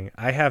just kidding.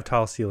 I have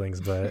tall ceilings,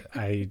 but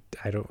I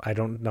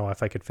don't know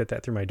if I could fit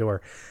that through my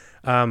door.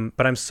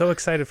 But I'm so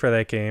excited for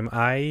that game.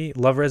 I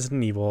love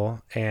Resident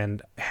Evil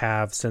and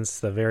have since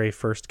the very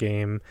first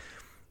game.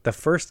 The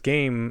first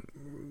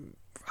game,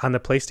 on the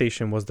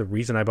PlayStation was the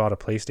reason I bought a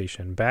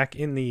PlayStation. Back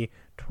in the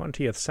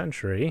 20th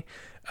century,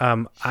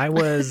 I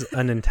was a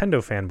Nintendo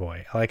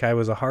fanboy. Like, I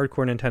was a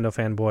hardcore Nintendo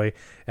fanboy,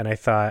 and I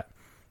thought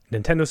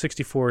Nintendo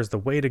 64 is the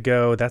way to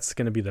go. That's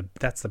going to be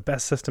that's the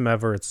best system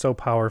ever. It's so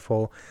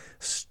powerful.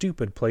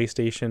 Stupid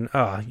PlayStation.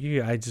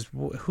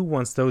 Who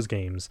wants those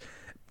games?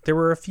 There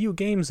were a few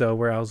games though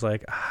where I was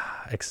like,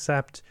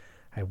 except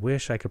I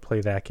wish I could play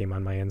that game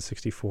on my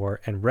N64,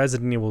 and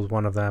Resident Evil was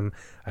one of them.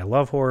 I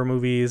love horror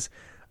movies.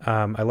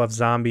 I love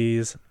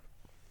zombies.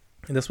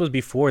 And this was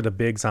before the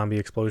big zombie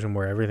explosion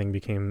where everything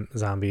became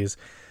zombies.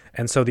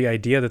 And so the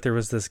idea that there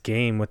was this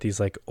game with these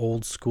like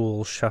old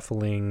school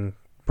shuffling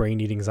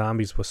brain-eating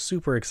zombies was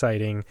super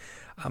exciting.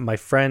 My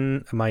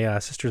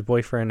sister's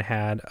boyfriend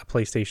had a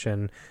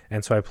PlayStation,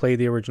 and so I played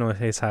the original at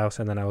his house,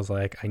 and then I was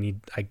like, I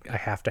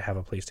have to have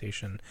a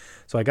PlayStation.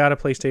 So I got a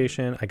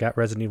PlayStation, I got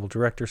Resident Evil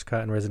Director's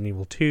Cut and Resident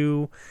Evil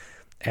 2,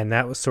 and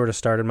that was sort of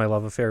started my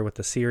love affair with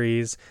the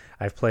series.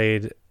 I've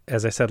played,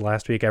 as I said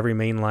last week, every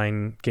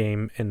mainline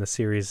game in the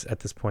series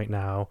at this point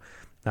now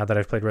that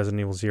I've played Resident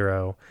Evil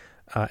 0,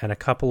 and a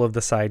couple of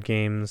the side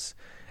games,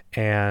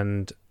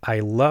 and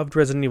I loved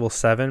Resident Evil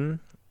 7.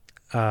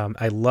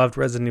 I loved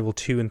Resident Evil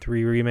 2 and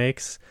 3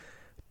 remakes.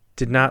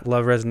 Did not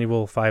love Resident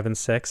Evil 5 and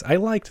 6. I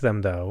liked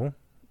them, though.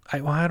 I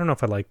don't know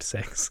if I liked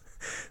 6.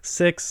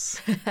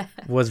 6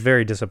 was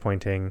very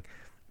disappointing.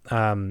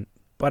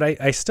 But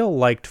I still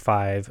liked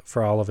 5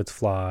 for all of its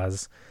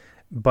flaws.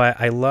 But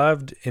I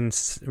loved in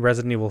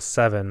Resident Evil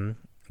 7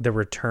 the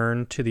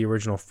return to the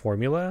original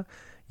formula.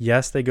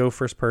 Yes, they go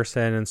first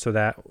person, and so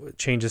that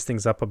changes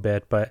things up a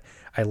bit, but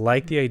I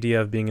like the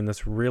idea of being in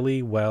this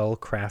really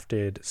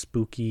well-crafted,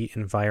 spooky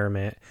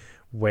environment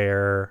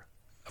where,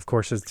 of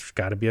course, it's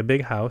got to be a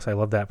big house. I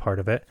love that part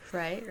of it.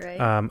 Right.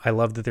 I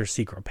love that there's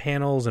secret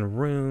panels and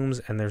rooms,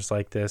 and there's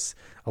like a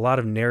lot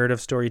of narrative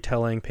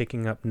storytelling,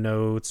 picking up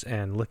notes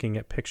and looking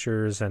at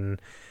pictures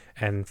and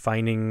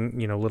finding,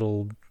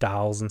 little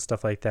dolls and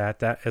stuff like that.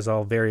 That is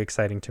all very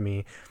exciting to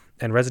me.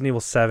 And Resident Evil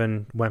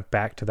 7 went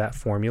back to that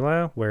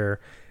formula where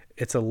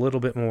it's a little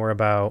bit more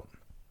about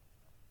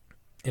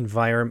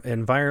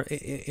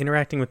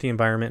interacting with the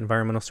environment,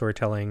 environmental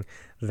storytelling,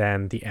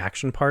 than the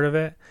action part of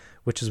it,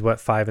 which is what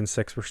 5 and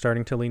 6 were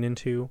starting to lean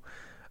into.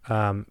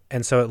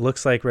 And so it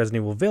looks like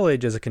Resident Evil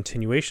Village is a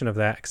continuation of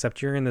that,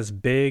 except you're in this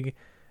big,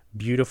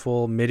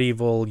 beautiful,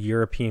 medieval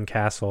European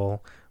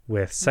castle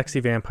with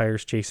sexy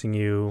vampires chasing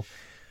you.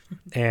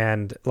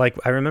 And like,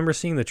 I remember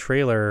seeing the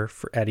trailer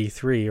at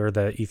E3 or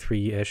the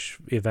E3-ish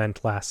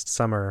event last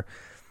summer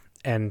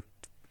and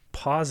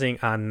pausing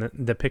on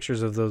the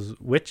pictures of those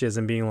witches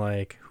and being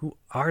like, who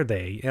are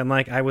they? And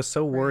like, I was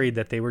so worried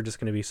that they were just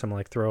going to be some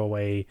like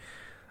throwaway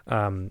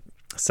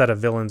set of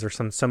villains or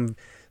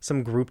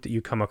some group that you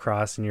come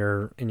across in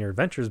your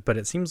adventures. But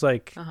it seems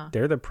like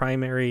they're the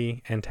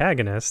primary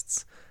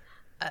antagonists.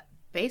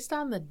 Based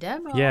on the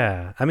demo.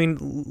 Yeah. I mean,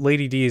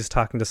 Lady D is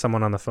talking to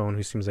someone on the phone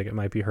who seems like it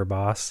might be her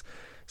boss.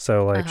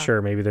 So, like,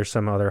 sure, maybe there's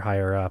some other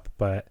higher up.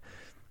 But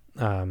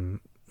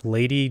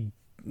Lady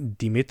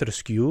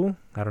Dimitrescu,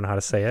 I don't know how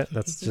to say it.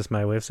 That's just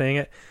my way of saying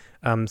it,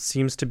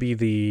 seems to be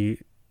the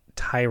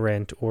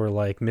tyrant or,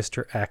 like,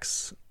 Mr.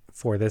 X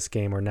for this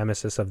game or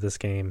nemesis of this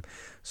game.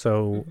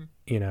 So,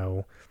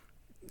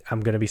 I'm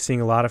going to be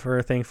seeing a lot of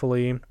her,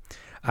 thankfully.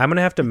 I'm going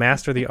to have to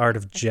master the art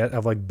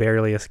of like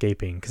barely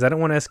escaping, because I don't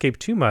want to escape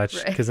too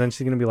much, because then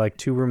she's going to be like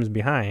 2 rooms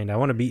behind. I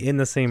want to be in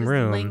the same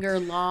room. Linger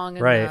long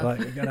enough. Right.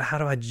 Like, how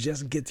do I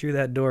just get through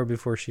that door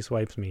before she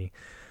swipes me?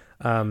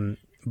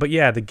 But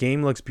yeah, the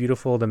game looks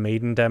beautiful. The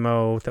Maiden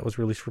demo that was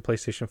released for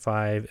PlayStation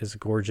 5 is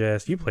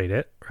gorgeous. You played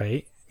it,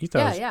 right? You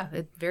thought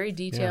It's very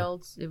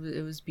detailed. Yeah.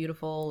 It was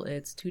beautiful.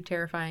 It's too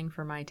terrifying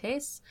for my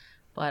tastes.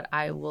 But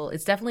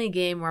it's definitely a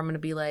game where I'm going to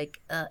be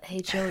like, hey,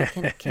 Joey,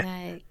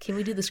 can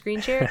we do the screen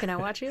share? Can I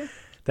watch you?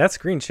 That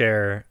screen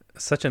share,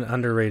 such an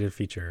underrated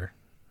feature.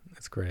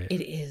 It's great.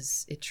 It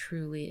is. It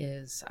truly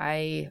is.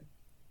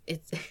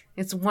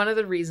 It's one of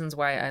the reasons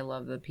why I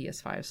love the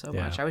PS5 so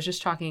much. I was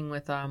just talking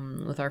with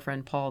our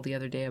friend Paul the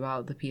other day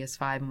about the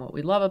PS5 and what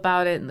we love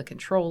about it and the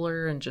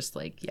controller and just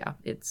like,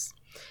 it's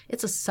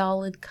a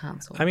solid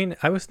console. I mean,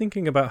 I was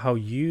thinking about how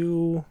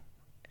you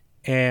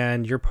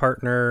and your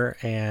partner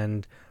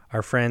and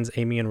our friends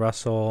Amy and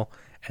Russell,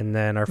 and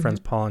then our friends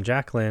Paul and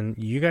Jacqueline,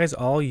 you guys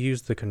all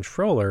use the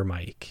controller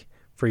mic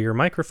for your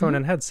microphone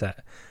and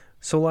headset.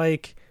 So,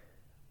 like,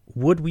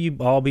 would we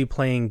all be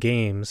playing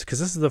games? Because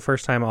this is the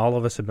first time all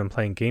of us have been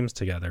playing games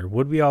together.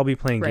 Would we all be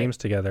playing games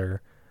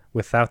together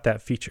without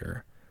that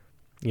feature?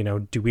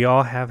 Do we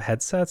all have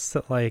headsets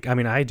that, like, I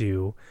mean, I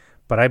do,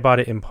 but I bought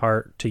it in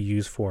part to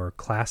use for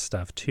class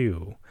stuff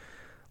too.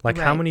 Like,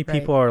 how many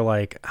people are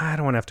like, I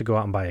don't want to have to go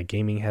out and buy a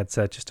gaming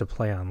headset just to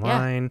play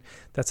online.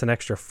 That's an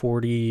extra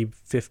 $40,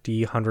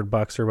 $50,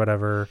 $100 or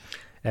whatever.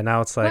 And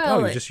now it's like,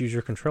 you just use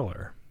your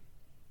controller.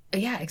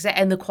 Yeah,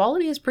 exactly. And the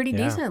quality is pretty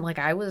decent. Like,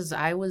 I was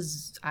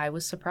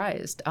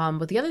surprised.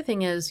 But the other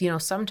thing is,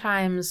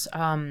 sometimes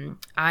I'm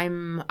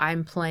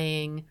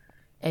playing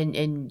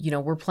and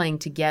we're playing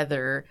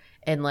together,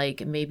 and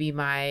like maybe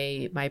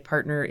my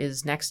partner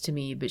is next to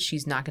me, but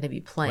she's not going to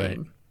be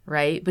playing.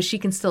 Right. But she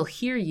can still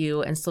hear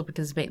you and still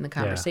participate in the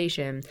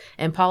conversation.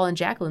 And Paul and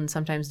Jacqueline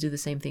sometimes do the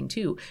same thing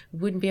too. We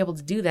wouldn't be able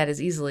to do that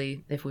as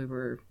easily if we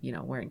were,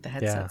 wearing the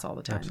headsets all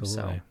the time.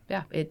 Absolutely. So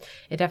yeah, it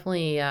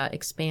definitely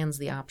expands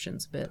the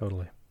options a bit.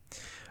 Totally.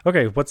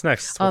 Okay. What's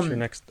next? What's your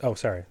next? Oh,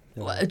 sorry.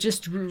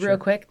 Just real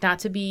quick, not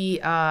to be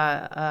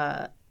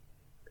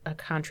a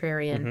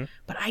contrarian,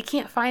 but I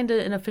can't find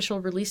an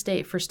official release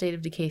date for State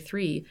of Decay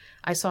 3.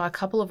 I saw a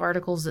couple of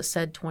articles that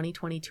said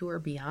 2022 or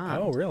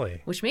beyond. Oh,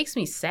 really? Which makes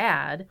me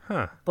sad.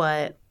 Huh.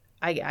 But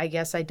I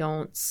guess I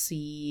don't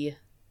see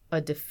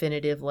a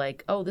definitive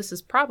like, oh, this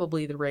is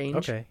probably the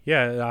range. Okay.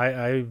 Yeah,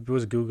 I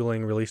was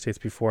Googling release dates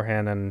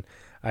beforehand, and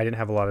I didn't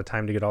have a lot of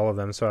time to get all of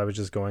them, so I was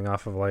just going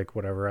off of like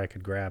whatever I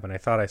could grab, and I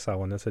thought I saw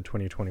one that said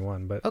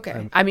 2021, but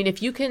okay. I mean,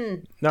 if you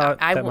can, no,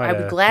 I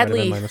would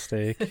gladly. Might have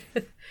been my mistake.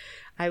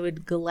 I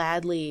would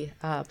gladly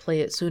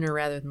play it sooner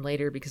rather than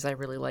later because I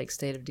really like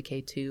State of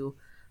Decay 2,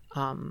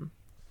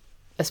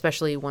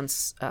 especially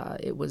once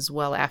it was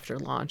well after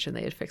launch and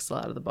they had fixed a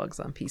lot of the bugs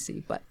on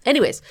PC. But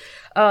anyways,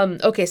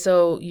 okay,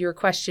 so your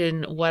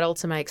question, what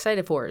else am I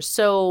excited for?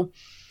 So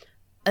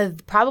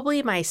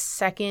probably my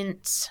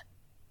second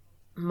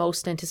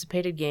most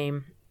anticipated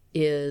game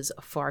is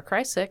Far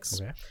Cry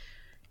 6. Okay.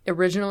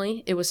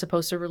 Originally, it was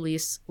supposed to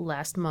release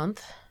last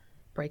month.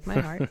 Break my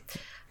heart.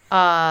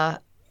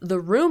 The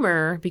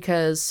rumor,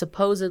 because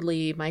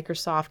supposedly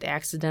Microsoft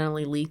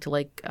accidentally leaked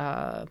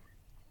I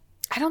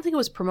don't think it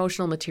was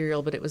promotional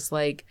material, but it was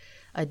like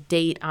a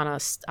date on a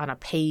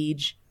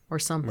page or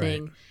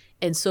something. Right.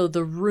 And so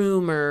the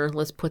rumor,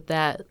 let's put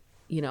that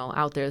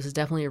out there. This is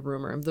definitely a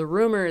rumor. The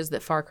rumor is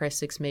that Far Cry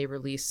 6 may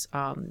release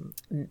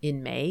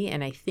in May,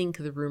 and I think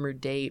the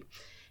rumored date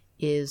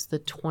is the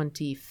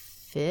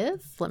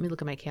 25th. Let me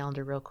look at my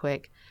calendar real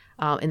quick,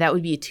 and that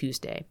would be a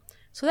Tuesday.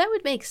 So that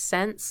would make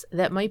sense.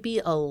 That might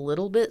be a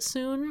little bit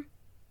soon,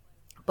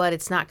 but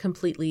it's not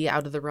completely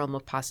out of the realm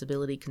of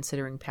possibility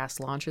considering past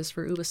launches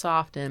for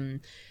Ubisoft. And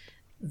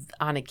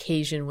on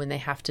occasion when they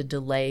have to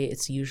delay,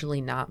 it's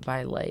usually not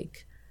by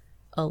like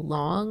a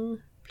long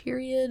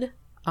period.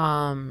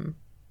 I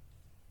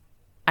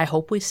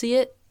hope we see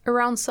it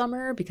around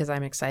summer because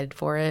I'm excited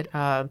for it.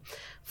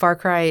 Far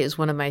Cry is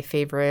one of my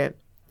favorite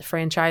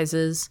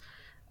franchises.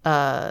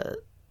 The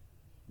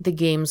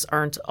games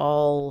aren't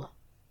all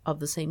of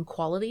the same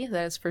quality,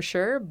 that is for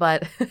sure,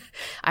 but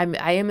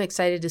I am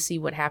excited to see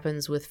what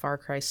happens with Far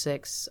Cry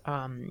 6,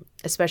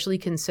 especially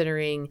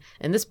considering,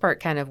 and this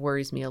part kind of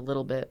worries me a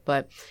little bit,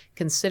 but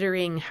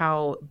considering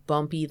how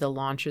bumpy the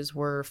launches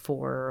were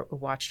for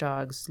Watch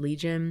Dogs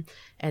Legion,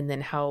 and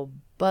then how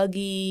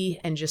buggy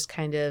and just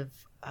kind of,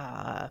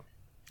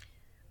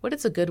 what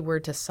is a good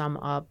word to sum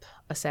up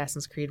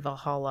Assassin's Creed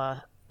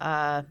Valhalla?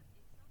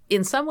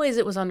 In some ways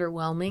it was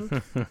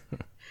underwhelming.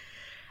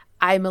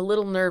 I'm a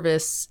little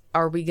nervous.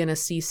 Are we going to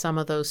see some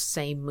of those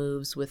same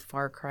moves with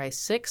Far Cry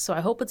 6? So I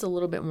hope it's a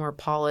little bit more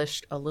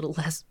polished, a little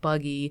less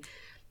buggy.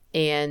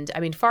 And I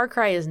mean, Far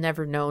Cry is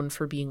never known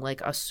for being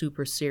like a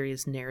super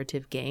serious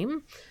narrative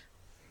game,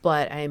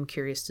 but I am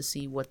curious to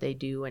see what they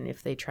do and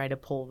if they try to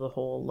pull the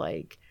whole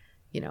like,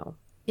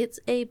 it's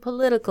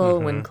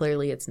apolitical when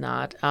clearly it's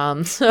not.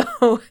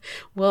 So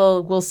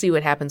we'll see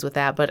what happens with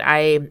that. But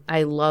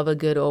I love a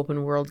good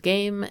open world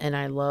game, and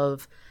I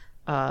love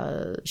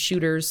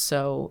shooters,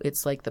 so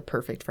it's like the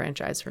perfect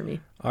franchise for me.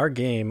 Our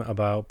game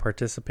about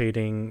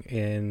participating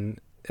in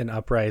an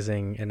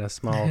uprising in a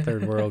small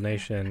third world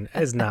nation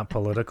is not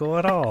political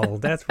at all.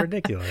 That's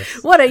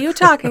ridiculous. What are you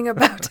talking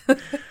about?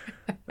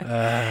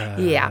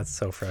 Yeah, that's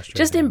so frustrating.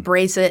 Just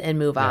embrace it and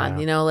move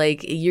on.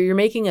 Like you're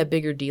making a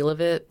bigger deal of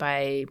it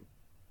by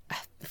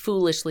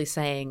foolishly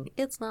saying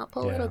it's not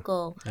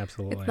political. Yeah,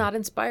 absolutely, it's not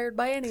inspired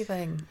by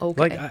anything.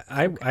 Okay, like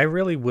I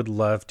really would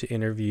love to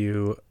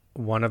interview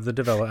one of the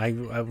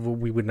developers.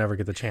 We would never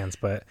get the chance,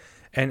 but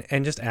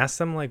and just ask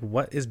them like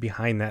what is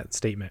behind that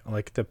statement,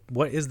 like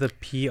what is the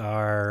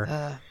PR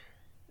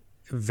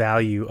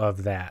value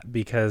of that,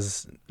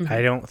 because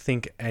I don't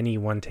think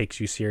anyone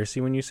takes you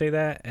seriously when you say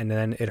that, and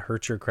then it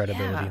hurts your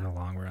credibility in the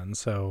long run.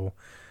 So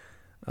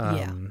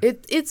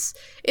it's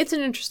an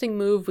interesting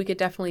move. We could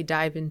definitely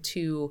dive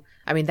into,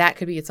 I mean, that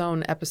could be its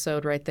own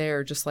episode right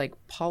there, just like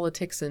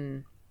politics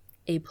and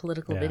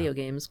apolitical video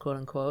games, quote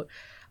unquote.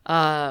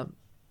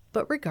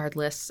 But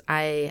regardless,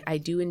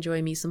 I do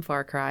enjoy me some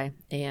Far Cry,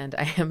 and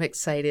I am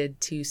excited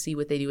to see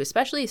what they do,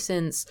 especially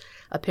since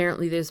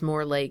apparently there's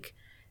more like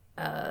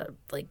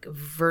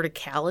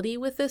verticality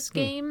with this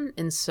game.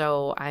 And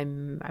so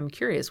I'm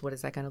curious, what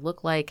is that going to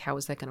look like? How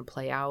is that going to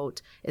play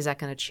out? Is that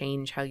going to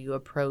change how you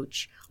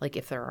approach, like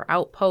if there are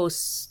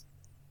outposts,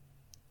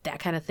 that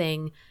kind of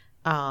thing?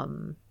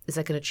 Is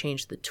that going to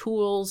change the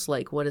tools?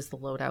 Like, what is the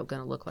loadout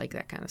going to look like?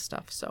 That kind of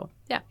stuff. So,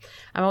 yeah,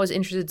 I'm always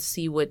interested to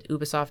see what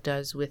Ubisoft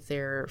does with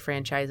their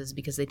franchises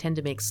because they tend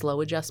to make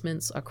slow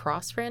adjustments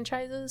across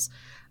franchises.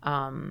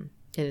 And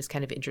it's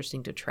kind of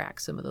interesting to track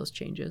some of those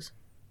changes.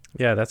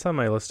 Yeah, that's on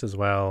my list as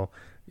well.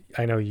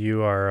 I know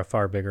you are a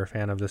far bigger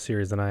fan of the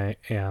series than I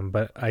am,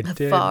 but I A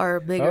did. far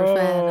bigger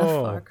fan of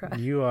Far Oh, Cry.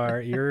 you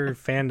are. Your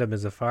fandom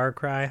is a far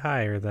cry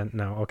higher than.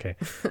 No, okay,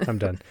 I'm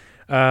done.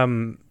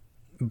 Um,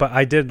 but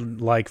I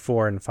did like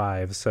 4 and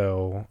 5,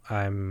 so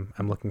I'm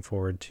looking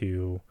forward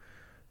to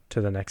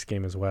the next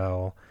game as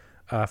well.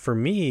 For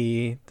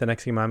me, the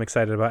next game I'm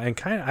excited about, and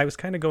I was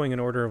kind of going in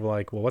order of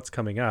like, well, what's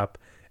coming up,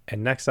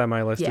 and next on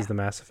my list Yeah. is the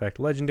Mass Effect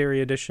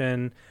Legendary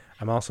Edition.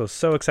 I'm also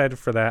so excited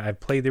for that.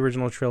 I've played the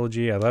original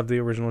trilogy. I love the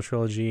original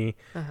trilogy.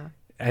 Uh-huh.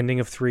 Ending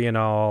of 3 and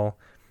all.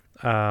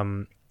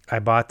 I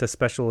bought the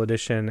special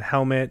edition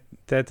helmet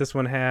that this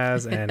one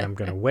has, and I'm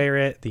gonna wear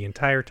it the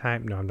entire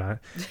time. No, I'm not.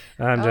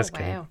 I'm Oh, just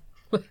kidding. wow.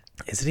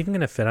 Is it even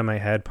gonna fit on my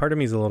head? Part of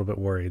me is a little bit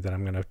worried that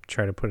I'm gonna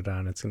try to put it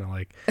on. It's gonna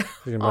like, there's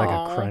gonna be like a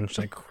Aw. crunch,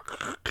 like.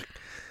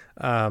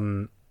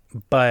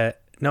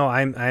 But no,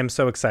 I'm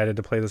so excited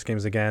to play those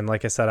games again.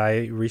 Like I said,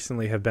 I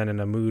recently have been in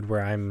a mood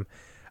where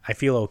I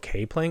feel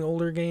okay playing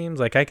older games.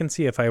 Like I can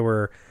see if I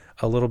were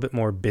a little bit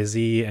more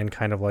busy and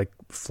kind of like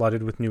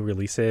flooded with new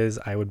releases,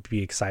 I would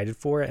be excited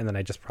for it, and then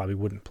I just probably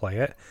wouldn't play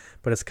it.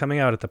 But it's coming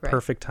out at the Right.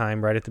 perfect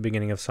time, right at the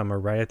beginning of summer,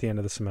 right at the end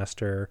of the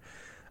semester.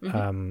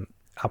 Mhm.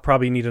 I'll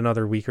probably need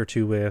another week or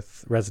two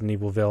with Resident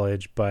Evil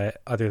Village,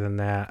 but other than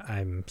that,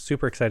 I'm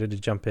super excited to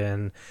jump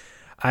in.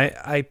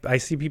 I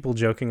see people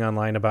joking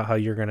online about how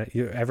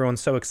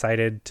everyone's so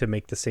excited to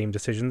make the same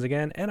decisions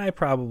again, and I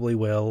probably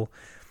will.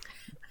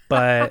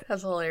 But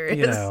That's hilarious.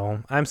 you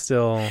know, I'm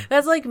still.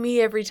 That's like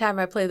me every time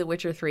I play The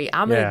Witcher 3.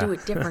 I'm going Yeah. to do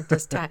it different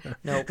this time.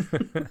 Nope.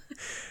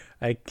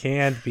 I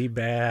can't be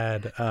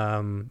bad.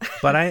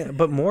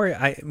 But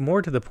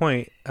more to the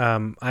point,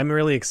 I'm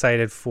really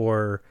excited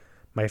for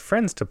my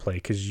friends to play,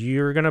 because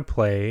you're gonna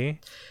play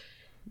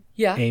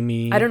Yeah.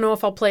 Amy. I don't know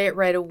if I'll play it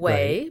right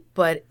away,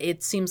 but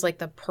it seems like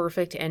the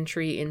perfect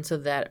entry into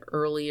that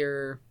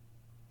earlier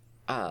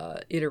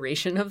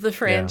iteration of the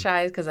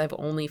franchise, because I've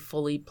only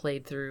fully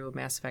played through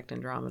Mass Effect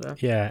Andromeda.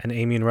 Yeah, and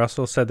Amy and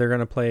Russell said they're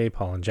gonna play.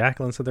 Paul and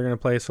Jacqueline said they're gonna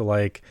play. So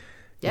like,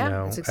 Yeah, you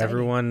know, it's exciting.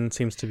 everyone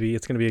seems to be.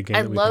 It's gonna be a game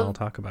I that we can all love-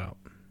 talk about.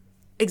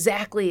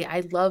 Exactly.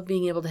 I love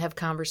being able to have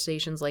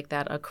conversations like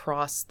that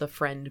across the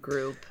friend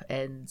group.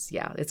 And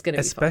yeah, it's going to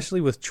be fun.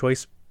 Especially with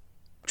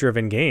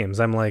choice-driven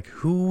games. I'm like,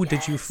 who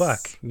did you Yes.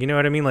 fuck? You know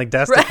what I mean? Like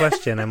that's the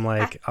question. I'm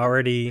like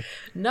already.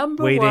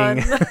 Number waiting.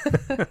 one.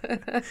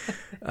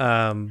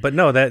 But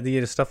no,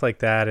 that stuff like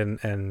that,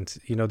 and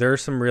you know, there are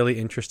some really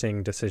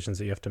interesting decisions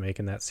that you have to make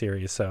in that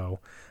series. So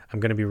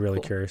I'm going to be really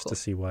Cool, curious cool. to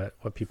see what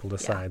people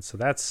decide. So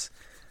that's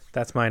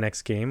my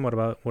next game. What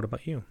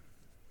about you?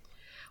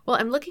 Well,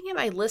 I'm looking at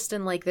my list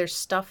and like there's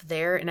stuff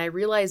there, and I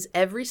realize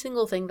every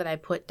single thing that I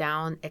put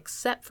down,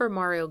 except for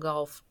Mario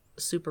Golf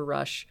Super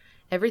Rush,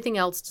 everything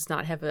else does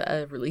not have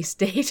a release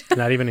date.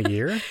 Not even a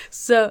year?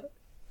 So,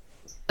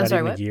 I'm Not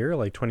sorry, even what? a year?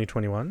 Like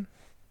 2021?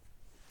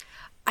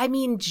 I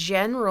mean,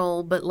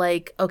 general, but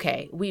like,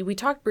 okay, we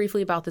talked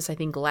briefly about this, I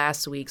think,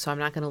 last week, so I'm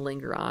not going to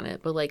linger on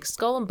it. But like,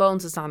 Skull and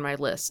Bones is on my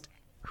list.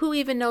 Who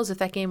even knows if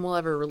that game will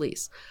ever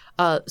release?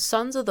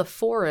 Sons of the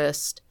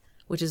Forest,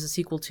 which is a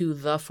sequel to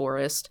The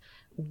Forest,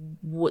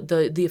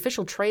 the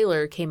official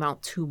trailer came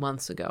out 2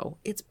 months ago.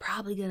 It's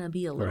probably going to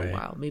be a little Right.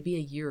 while, maybe a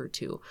year or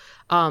two.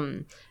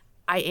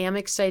 I am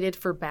excited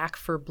for Back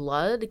for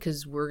Blood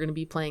because we're going to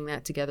be playing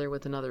that together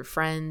with another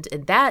friend,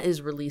 and that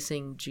is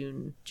releasing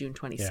June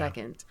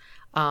 22nd.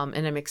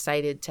 And I'm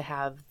excited to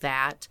have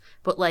that.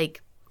 But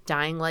like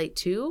Dying Light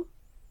 2,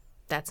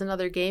 that's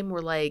another game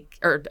where like,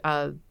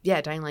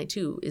 Dying Light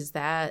 2,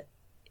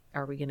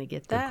 are we going to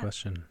get Good that?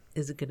 question.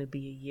 Is it going to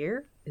be a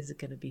year? Is it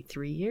going to be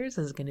 3 years?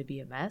 Is it going to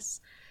be a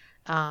mess?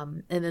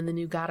 And then the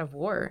new God of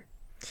War.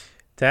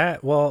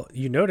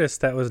 You noticed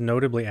that was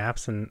notably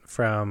absent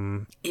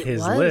from It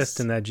his was. list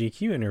in that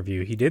GQ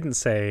interview. He didn't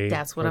say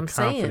That's what we're I'm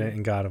confident saying.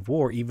 in God of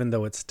War, even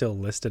though it's still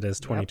listed as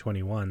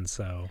 2021.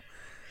 So,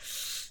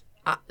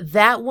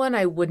 That one,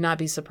 I would not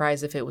be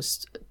surprised if it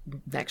was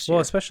next year.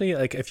 well, especially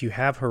like if you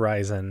have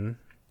Horizon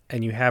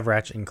and you have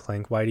Ratchet and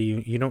Clank, why do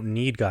you don't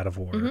need God of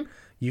War? Mm-hmm.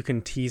 You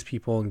can tease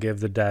people and give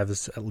the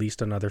devs at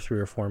least another 3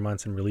 or 4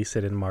 months and release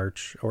it in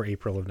March or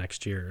April of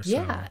next year. So.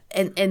 Yeah,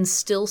 and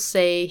still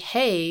say,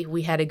 hey,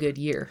 we had a good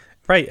year.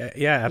 Right.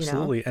 Yeah,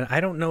 absolutely. And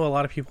I don't know a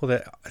lot of people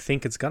that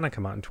think it's going to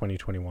come out in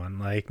 2021.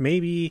 Like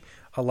maybe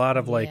a lot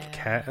of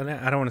like, and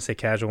I don't want to say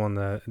casual in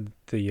the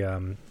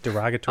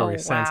derogatory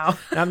sense. Wow.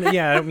 I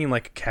don't mean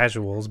like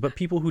casuals, but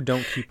people who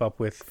don't keep up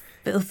with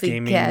Filthy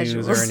gaming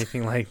casuals. news or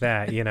anything like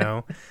that, you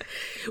know?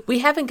 We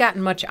haven't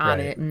gotten much on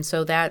Right. it, and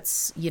so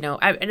that's,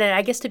 and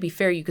I guess to be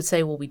fair, you could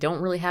say, well, we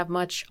don't really have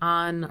much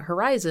on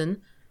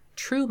Horizon.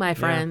 True, my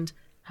friend.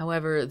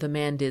 However, the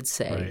man did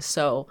say. Right.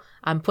 So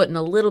I'm putting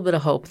a little bit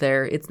of hope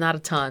there. It's not a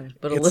ton,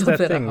 but a It's little that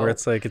bit thing of where hope.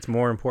 it's like it's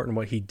more important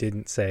what he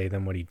didn't say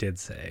than what he did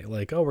say.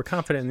 Like, oh, we're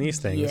confident in these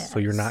things, so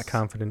you're not Yes.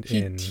 confident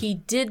in. He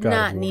did God of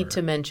not War. need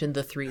to mention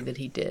the 3 that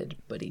he did,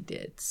 but he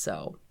did.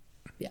 So,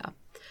 yeah.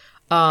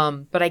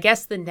 But I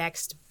guess the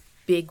next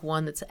big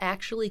one that's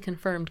actually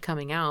confirmed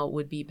coming out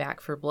would be Back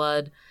for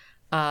Blood.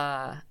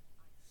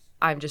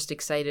 I'm just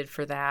excited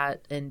for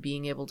that and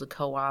being able to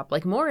co-op.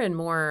 Like more and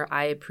more,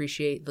 I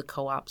appreciate the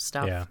co-op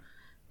stuff. Yeah.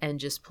 And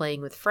just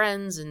playing with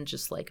friends and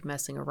just like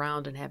messing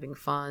around and having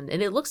fun.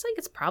 And it looks like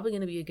it's probably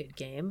going to be a good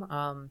game.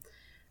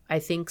 I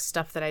think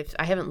stuff that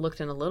I haven't looked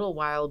in a little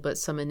while, but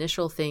some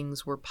initial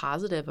things were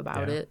positive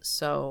about it.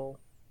 So,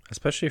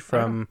 especially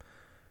from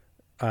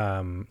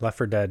Left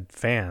 4 Dead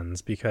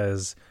fans,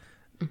 because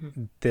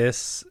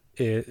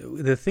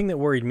the thing that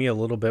worried me a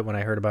little bit when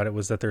I heard about it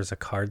was that there's a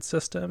card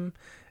system,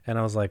 and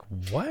I was like,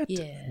 what?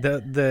 Yeah.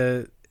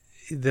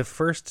 The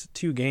first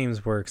two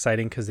games were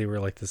exciting because they were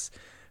like this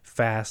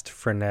fast,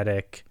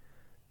 frenetic,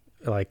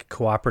 like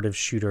cooperative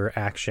shooter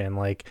action.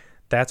 Like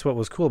that's what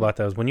was cool about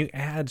those. When you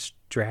add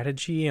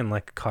strategy and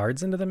like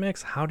cards into the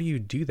mix, how do you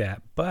do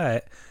that?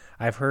 But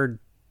I've heard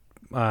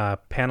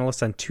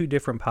panelists on two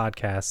different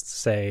podcasts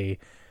say,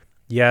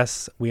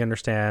 yes, we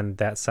understand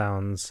that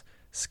sounds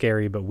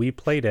scary, but we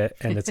played it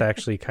and it's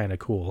actually kind of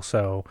cool.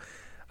 So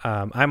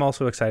I'm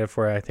also excited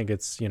for it. I think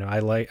it's, I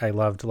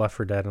loved Left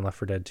 4 Dead and Left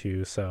 4 Dead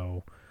 2.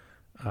 So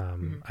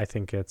I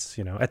think it's,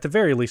 at the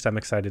very least, I'm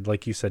excited,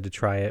 like you said, to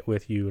try it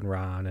with you and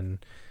Ron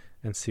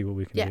and see what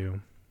we can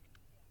do.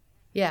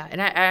 Yeah,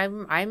 and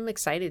I'm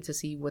excited to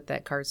see what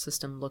that card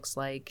system looks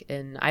like.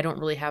 And I don't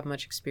really have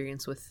much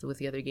experience with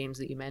the other games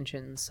that you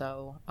mentioned,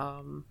 so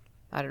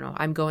I don't know.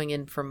 I'm going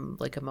in from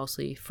like a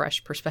mostly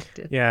fresh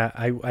perspective. Yeah,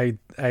 I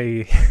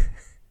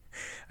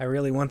I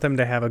really want them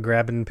to have a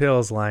grabbing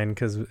pills line,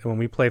 because when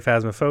we play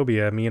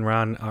Phasmophobia, me and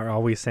Ron are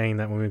always saying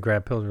that when we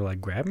grab pills, we're like,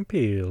 grabbing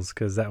pills,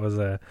 because that was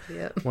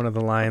one of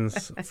the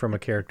lines from a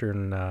character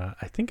in,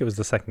 I think it was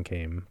the second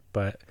game.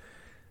 But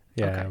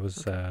yeah, it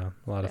was a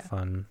lot of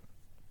fun.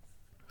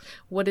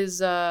 What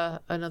is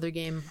another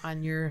game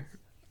on your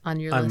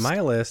list? On my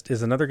list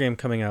is another game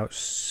coming out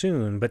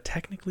soon, but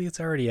technically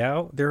it's already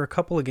out. There are a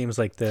couple of games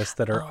like this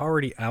that are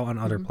already out on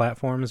other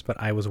platforms, but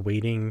I was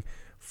waiting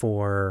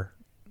for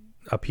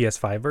a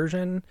PS5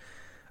 version.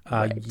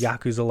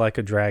 Yakuza Like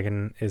a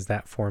Dragon is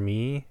that for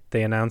me.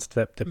 They announced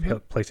that the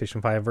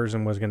PlayStation 5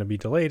 version was going to be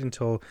delayed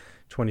until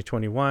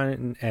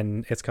 2021,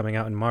 and it's coming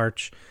out in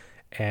March.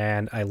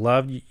 And I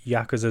loved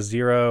Yakuza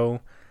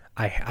 0.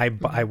 I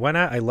went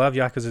out. I love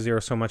Yakuza 0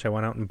 so much. I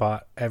went out and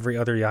bought every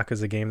other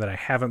Yakuza game that I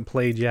haven't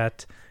played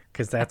yet,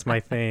 because that's my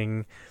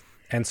thing.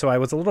 And so I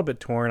was a little bit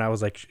torn. I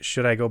was like,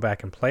 should I go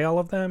back and play all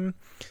of them?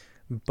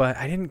 But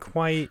I didn't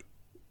quite.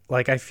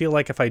 Like, I feel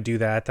like if I do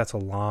that, that's a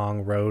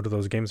long road.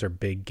 Those games are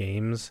big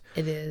games.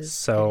 It is.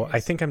 So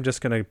I think I'm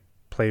just going to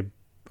play.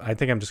 I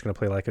think I'm just going to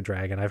play Like a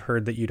Dragon. I've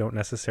heard that you don't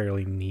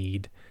necessarily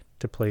need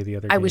to play the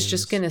other games. I was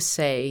just going to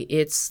say,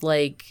 it's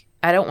like,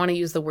 I don't want to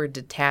use the word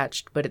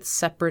detached, but it's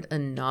separate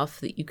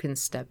enough that you can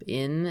step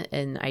in,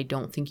 and I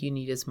don't think you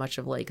need as much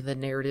of like the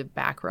narrative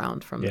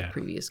background from the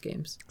previous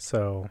games.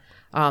 So,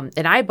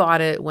 and I bought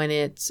it when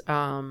it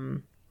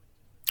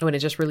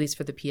just released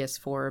for the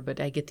PS4, but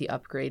I get the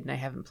upgrade and I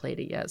haven't played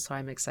it yet, so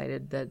I'm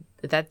excited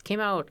that came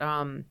out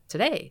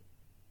today.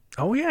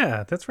 Oh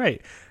yeah, that's right.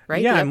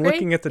 Right? Yeah, I'm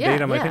looking at the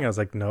date on my thing. I was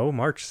like, no,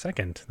 March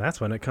 2nd. That's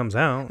when it comes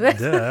out.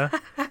 Duh.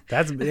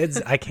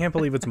 I can't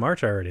believe it's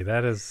March already.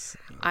 That is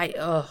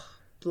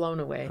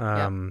blown away.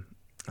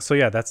 So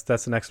yeah, that's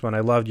the next one.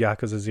 I loved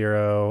Yakuza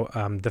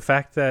 0. The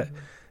fact that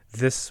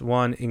this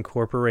one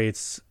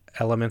incorporates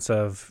elements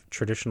of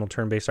traditional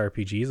turn-based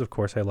RPGs, of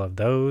course I love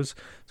those,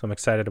 so I'm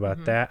excited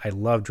about that. I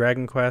love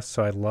Dragon Quest,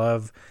 so I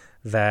love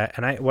that.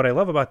 And what I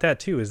love about that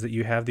too is that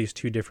you have these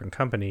two different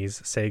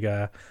companies,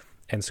 Sega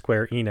and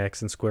Square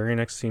Enix, and Square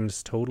Enix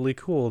seems totally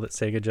cool that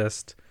Sega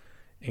just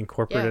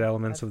incorporated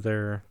elements of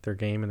their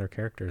game and their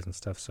characters and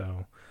stuff.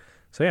 So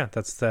yeah,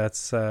 that's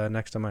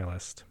next on my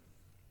list.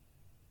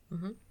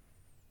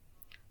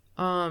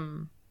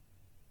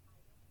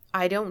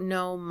 I don't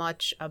know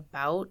much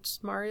about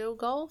Mario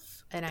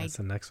Golf, and that's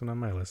the next one on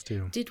my list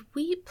too. Did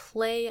we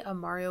play a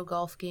Mario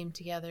Golf game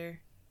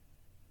together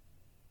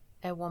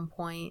at one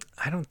point?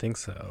 I don't think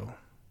so.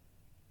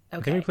 Okay.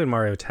 I think we played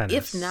Mario Tennis.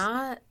 If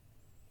not,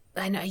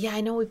 I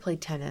know we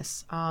played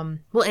tennis.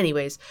 Well,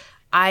 anyways,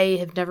 I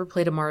have never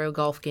played a Mario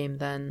Golf game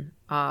then,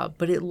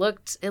 but it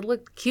looked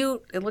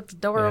cute. It looked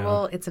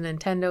adorable. Yeah. It's a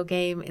Nintendo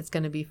game. It's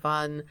going to be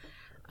fun.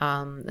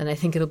 And I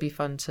think it'll be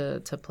fun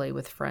to play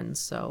with friends.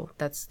 So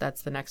that's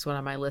the next one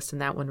on my list,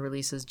 and that one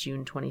releases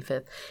June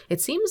 25th. It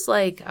seems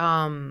like,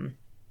 well,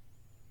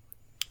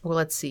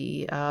 let's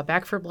see.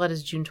 Back 4 Blood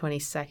is June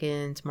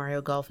 22nd.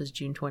 Mario Golf is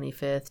June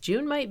 25th.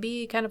 June might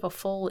be kind of a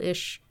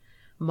full-ish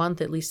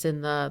month, at least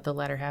in the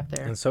latter half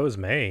there. And so is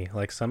May.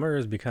 Like, summer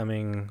is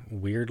becoming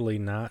weirdly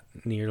not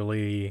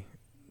nearly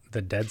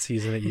the dead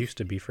season it used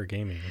to be for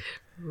gaming.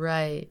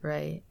 Right.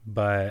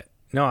 But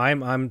no,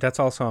 I'm that's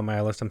also on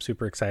my list. I'm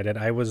super excited.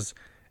 I would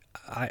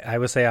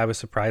say I was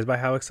surprised by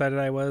how excited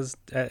I was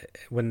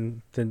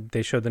when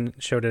they showed it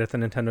at the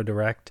Nintendo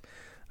Direct.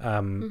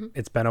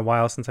 It's been a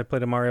while since I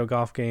played a Mario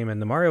Golf game,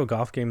 and the Mario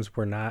Golf games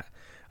were not.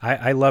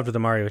 I loved the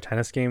Mario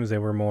Tennis games. They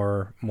were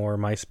more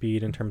my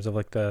speed in terms of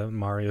like the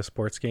Mario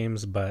sports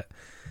games. But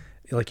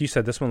like you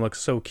said, this one looks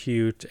so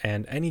cute,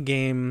 and any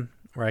game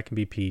where I can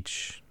be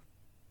Peach,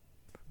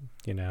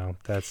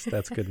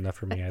 That's good enough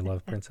for me. I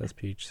love Princess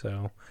Peach,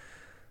 so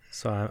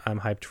I'm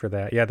hyped for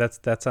that. Yeah,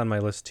 that's on my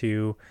list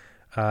too.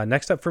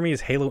 Next up for me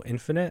is Halo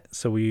Infinite.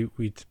 So we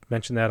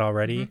mentioned that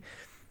already.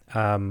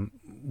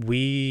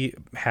 We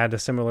had a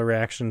similar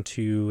reaction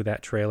to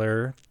that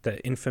trailer, the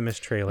infamous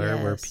trailer,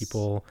 where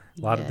people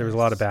there was a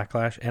lot of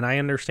backlash, and I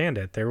understand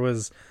it. There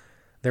was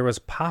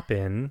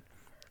pop-in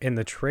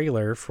the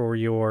trailer for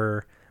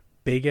your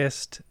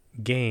biggest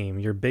game,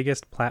 your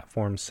biggest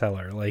platform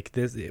seller. Like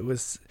this, it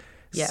was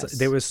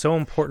so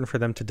important for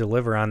them to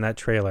deliver on that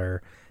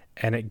trailer,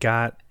 and it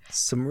got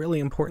some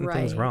really important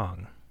things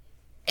wrong.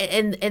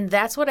 And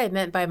that's what I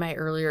meant by my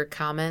earlier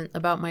comment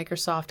about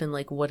Microsoft and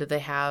like what do they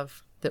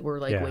have that we're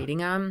like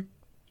waiting on.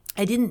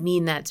 I didn't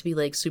mean that to be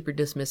like super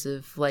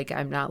dismissive. Like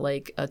I'm not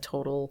like a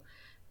total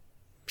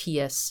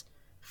PS4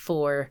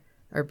 or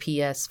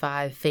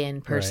PS5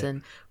 fan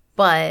person,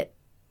 but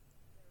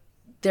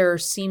there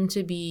seem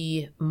to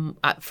be,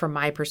 from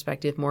my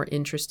perspective, more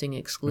interesting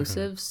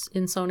exclusives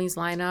in Sony's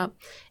lineup.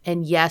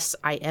 And yes,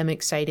 I am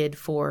excited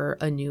for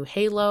a new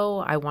Halo.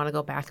 I want to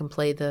go back and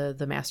play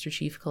the Master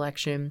Chief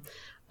Collection.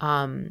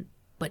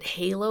 But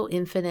Halo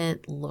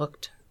Infinite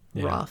looked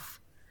rough.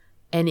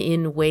 And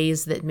in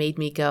ways that made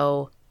me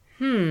go,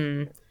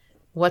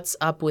 what's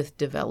up with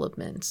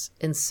development?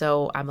 And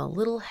so I'm a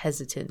little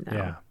hesitant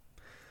now.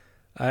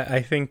 Yeah.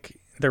 I think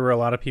there were a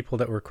lot of people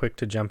that were quick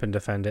to jump and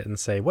defend it and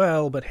say,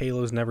 well, but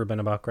Halo's never been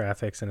about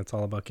graphics and it's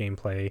all about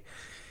gameplay.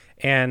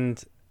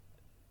 And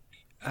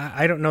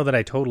I don't know that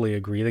I totally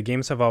agree. The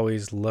games have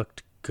always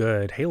looked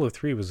good. Halo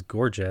 3 was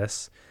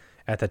gorgeous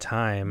at the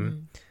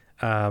time.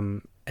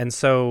 And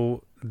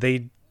so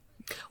they...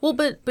 Well,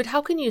 but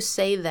how can you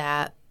say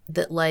that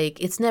like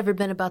it's never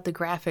been about the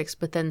graphics,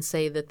 but then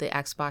say that the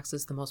Xbox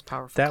is the most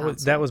powerful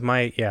console? That was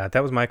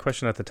my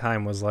question at the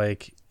time, was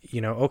like,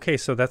 okay,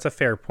 so that's a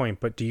fair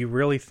point, but do you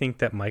really think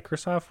that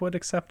Microsoft would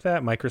accept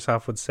that?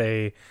 Microsoft would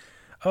say,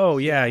 oh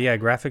yeah,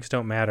 graphics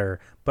don't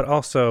matter, but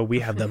also we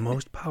have the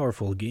most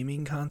powerful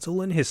gaming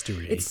console in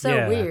history. It's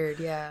so weird,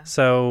 yeah.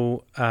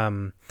 So,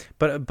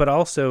 but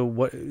also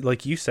what,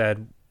 like you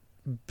said.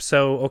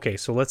 So, okay,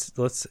 so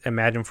let's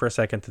imagine for a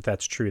second that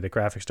that's true, that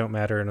graphics don't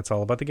matter and it's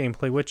all about the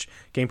gameplay, which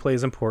gameplay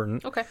is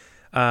important. Okay.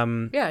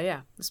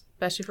 Yeah,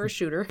 especially for a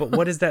shooter. But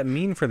what does that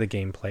mean for the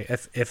gameplay?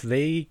 If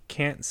they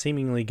can't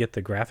seemingly get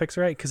the graphics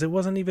right, because it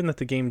wasn't even that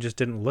the game just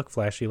didn't look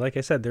flashy. Like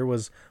I said, there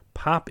was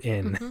pop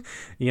in,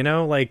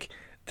 like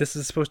this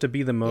is supposed to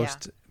be the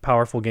most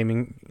powerful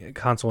gaming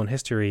console in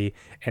history,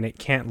 and it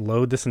can't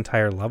load this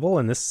entire level,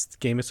 and this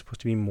game is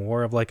supposed to be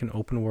more of like an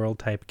open world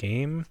type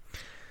game.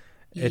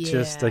 It's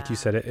just, like you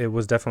said, it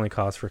was definitely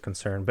cause for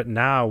concern. But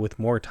now, with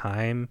more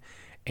time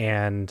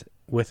and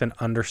with an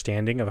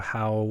understanding of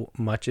how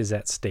much is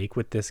at stake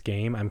with this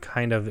game, I'm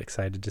kind of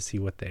excited to see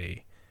what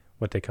they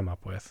come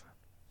up with.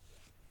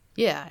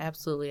 Yeah,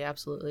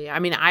 absolutely. I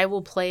mean, I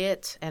will play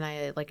it,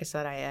 and like I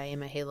said, I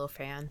am a Halo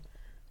fan,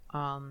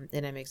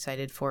 and I'm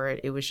excited for it.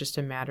 It was just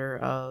a matter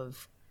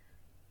of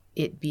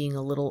it being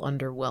a little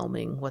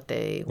underwhelming what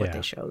they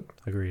showed.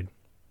 Agreed.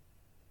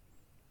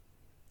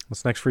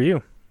 What's next for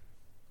you?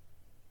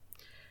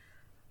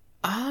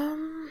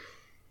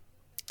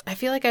 I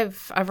feel like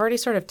I've already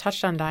sort of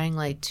touched on Dying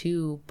Light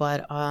 2,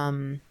 but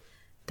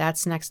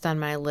that's next on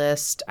my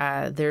list.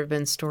 There have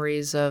been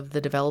stories of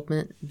the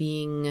development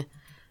being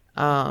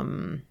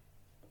like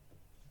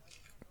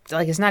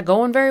it's not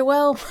going very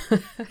well.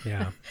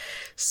 Yeah.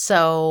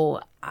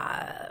 So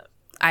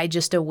I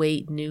just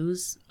await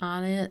news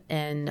on it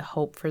and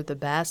hope for the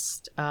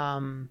best.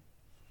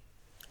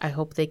 I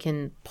hope they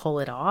can pull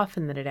it off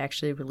and that it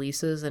actually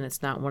releases and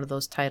it's not one of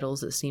those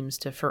titles that seems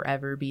to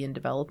forever be in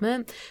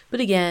development.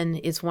 But again,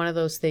 it's one of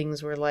those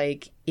things where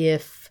like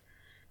if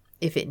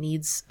it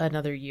needs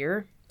another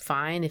year,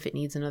 fine. If it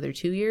needs another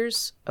 2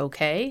 years,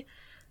 okay.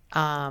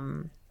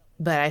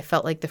 But I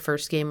felt like the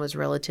first game was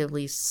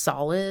relatively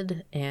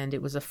solid and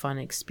it was a fun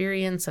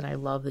experience, and I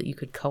love that you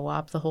could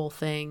co-op the whole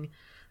thing.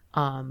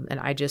 And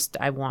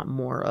I want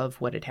more of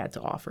what it had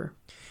to offer.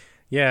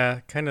 Yeah,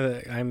 kind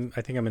of.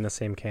 I think I'm in the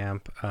same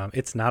camp.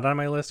 It's not on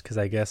my list because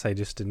I guess I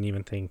just didn't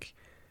even think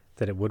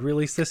that it would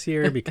release this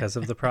year because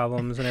of the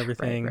problems and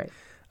everything.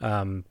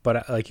 Right.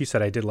 But like you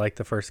said, I did like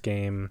the first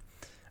game.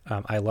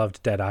 I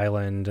loved Dead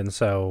Island, and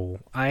so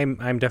I'm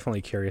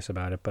definitely curious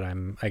about it. But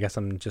I guess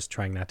I'm just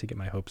trying not to get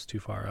my hopes too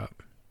far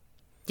up.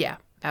 Yeah,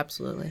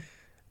 absolutely.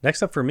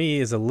 Next up for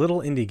me is a little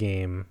indie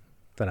game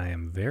that I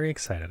am very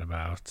excited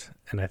about,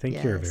 and I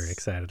think you're very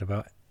excited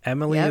about.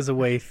 Emily is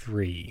Away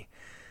 3.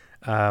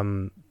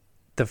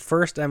 The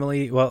first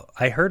Emily, well,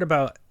 I heard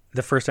about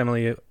the first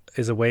Emily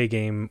is Away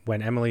game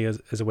when Emily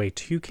is Away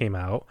 2 came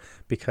out,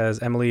 because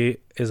Emily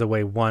is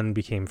Away 1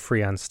 became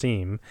free on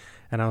Steam.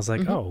 And I was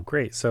like, oh,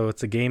 great. So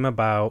it's a game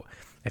about,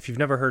 if you've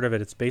never heard of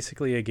it, it's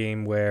basically a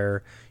game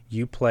where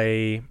you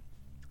play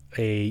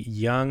a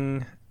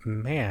young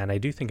man. I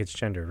do think it's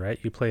gendered, right?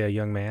 You play a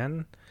young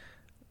man.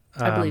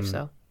 I believe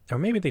so. Or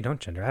maybe they don't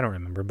gender. I don't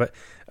remember. But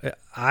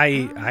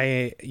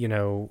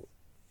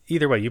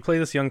either way, you play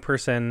this young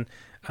person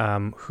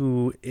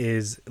who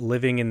is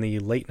living in the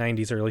late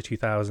 90s, early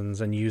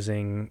 2000s and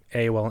using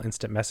AOL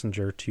Instant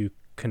Messenger to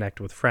connect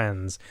with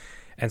friends.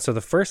 And so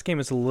the first game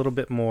is a little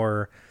bit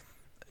more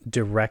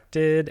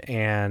directed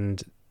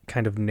and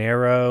kind of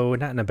narrow,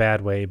 not in a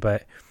bad way,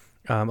 but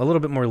a little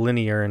bit more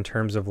linear in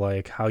terms of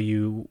like how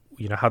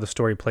how the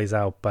story plays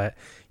out. But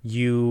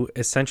you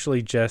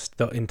essentially just,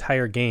 the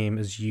entire game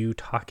is you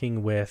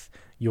talking with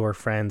your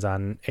friends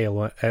on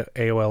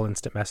AOL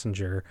Instant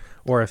Messenger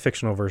or a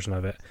fictional version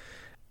of it.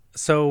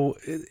 So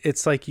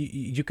it's like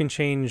you can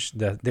change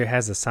there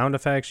has the sound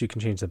effects, you can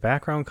change the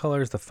background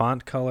colors, the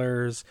font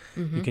colors,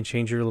 you can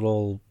change your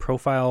little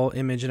profile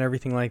image and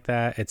everything like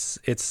that.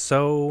 It's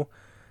so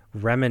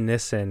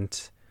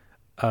reminiscent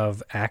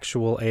of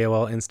actual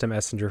AOL Instant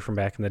Messenger from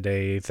back in the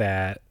day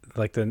that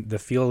like the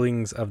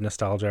feelings of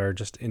nostalgia are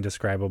just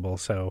indescribable.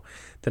 So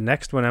the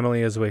next one,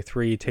 Emily Is Away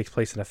 3, takes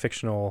place in a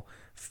fictional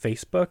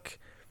Facebook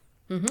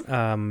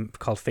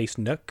called Face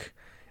Nook.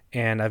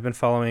 And I've been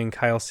following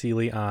Kyle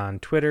Seeley on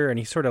Twitter, and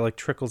he sort of like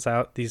trickles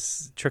out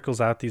these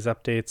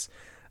updates.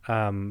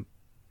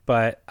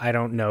 But I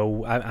don't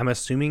know. I'm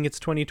assuming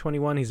it's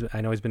 2021. I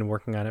know he's been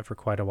working on it for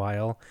quite a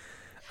while.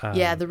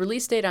 Yeah, the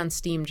release date on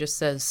Steam just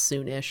says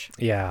soonish.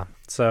 Yeah.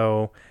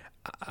 So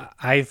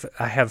I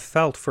have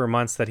felt for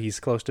months that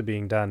he's close to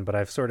being done, but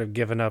I've sort of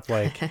given up,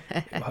 like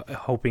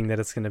hoping that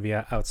it's going to be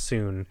out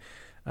soon.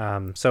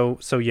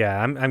 So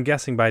yeah, I'm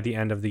guessing by the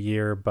end of the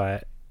year,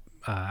 but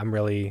I'm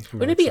really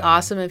Wouldn't it be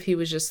awesome if he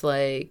was just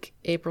like,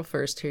 April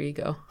 1st, here you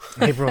go?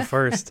 April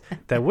 1st.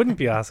 That wouldn't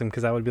be awesome,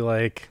 because I would be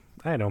like,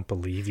 I don't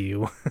believe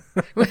you.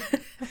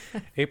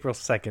 April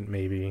 2nd,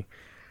 maybe.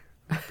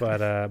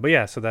 But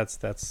yeah, so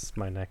that's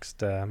my next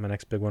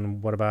big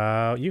one. What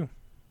about you?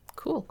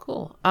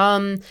 Cool.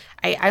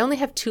 I only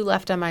have 2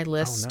 left on my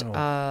list. Oh,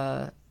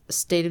 no.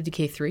 State of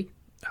Decay 3.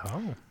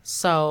 Oh.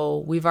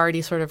 So we've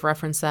already sort of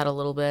referenced that a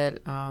little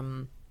bit.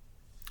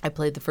 I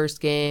played the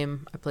first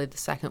game. I played the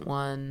second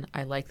one.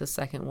 I like the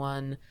second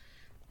one.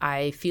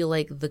 I feel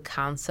like the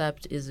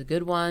concept is a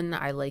good one.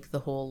 I like the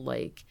whole,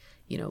 like,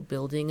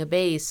 building a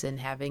base and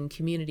having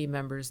community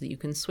members that you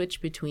can switch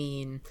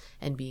between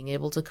and being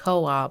able to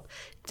co-op.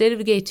 State of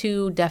Decay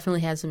 2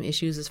 definitely has some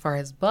issues as far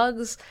as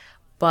bugs,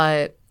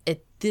 but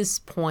at this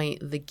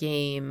point, the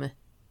game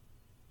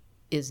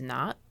is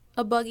not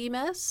a buggy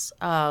mess.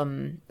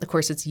 Of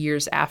course, it's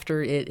years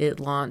after it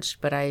launched,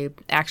 but I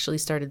actually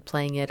started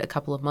playing it a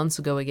couple of months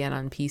ago again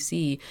on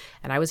PC,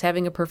 and I was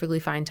having a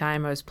perfectly fine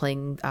time. I was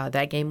playing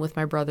that game with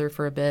my brother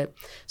for a bit,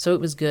 so it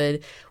was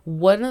good.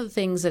 One of the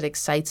things that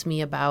excites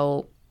me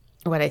about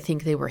what I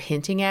think they were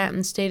hinting at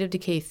in State of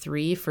Decay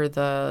 3 for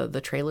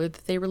the trailer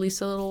that they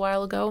released a little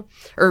while ago,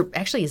 or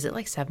actually, is it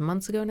like 7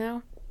 months ago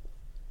now?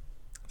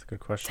 That's a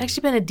good question. It's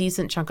actually been a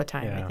decent chunk of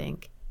time, I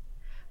think.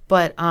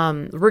 But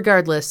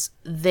regardless,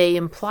 they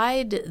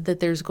implied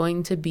that there's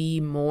going to be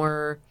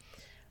more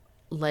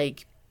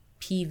like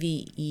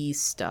PvE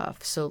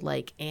stuff. So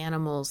like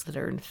animals that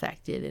are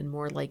infected and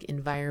more like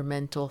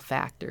environmental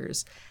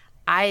factors.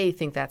 I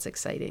think that's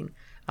exciting.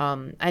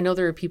 I know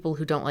there are people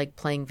who don't like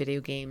playing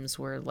video games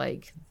where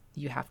like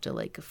you have to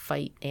like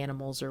fight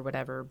animals or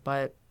whatever.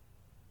 But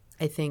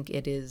I think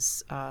it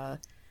is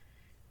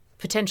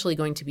potentially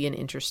going to be an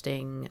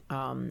interesting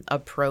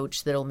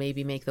approach that'll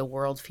maybe make the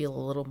world feel a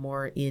little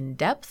more in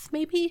depth,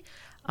 maybe.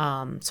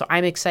 So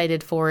I'm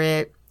excited for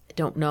it. I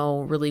don't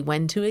know really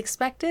when to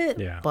expect it,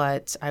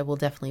 but I will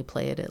definitely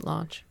play it at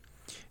launch.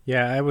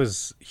 Yeah, I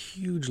was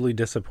hugely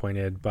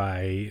disappointed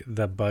by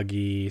the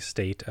buggy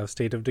state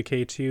of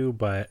Decay 2,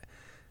 but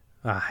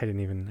I didn't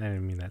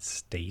mean that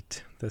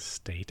state. The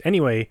state.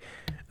 Anyway,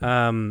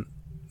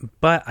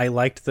 but I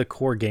liked the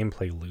core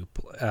gameplay loop.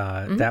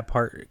 That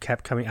part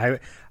kept coming.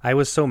 I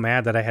was so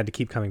mad that I had to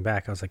keep coming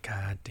back. I was like,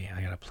 God damn,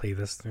 I gotta play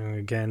this thing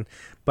again.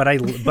 But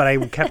I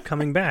kept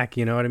coming back.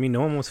 You know what I mean?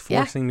 No one was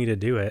forcing me to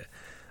do it.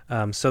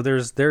 So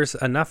there's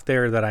enough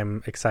there that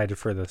I'm excited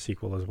for the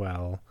sequel as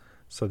well.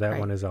 So that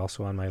one is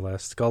also on my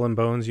list. Skull and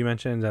Bones, you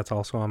mentioned, that's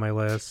also on my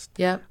list.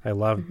 Yeah. I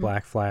love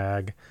Black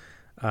Flag,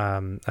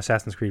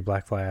 Assassin's Creed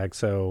Black Flag.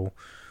 So,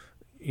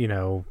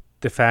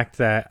 the fact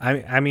that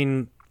I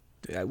mean.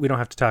 We don't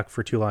have to talk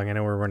for too long. I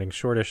know we're running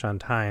shortish on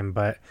time,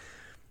 but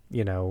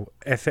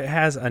if it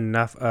has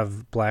enough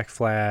of Black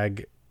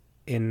Flag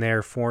in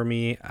there for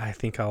me, I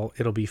think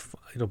it'll be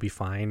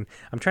fine.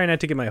 I'm trying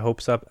not to get my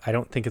hopes up. I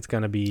don't think it's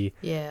going to be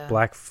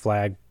Black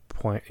Flag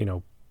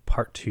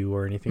part 2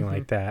 or anything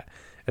like that,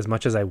 as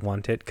much as I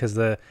want it, because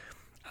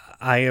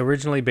I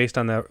originally, based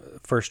on the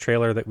first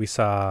trailer that we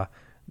saw,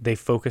 they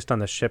focused on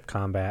the ship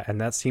combat, and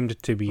that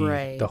seemed to be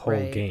the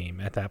whole game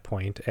at that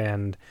point.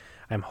 And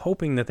I'm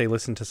hoping that they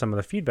listened to some of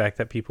the feedback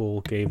that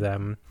people gave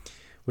them,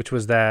 which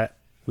was that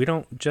we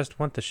don't just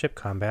want the ship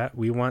combat.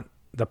 We want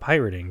the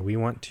pirating. We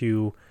want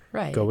to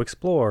go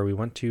explore. We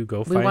want to go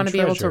find treasure. We want to be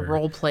able to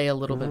role play a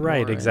little bit more.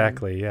 Right,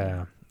 exactly,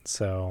 yeah.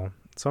 So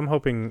I'm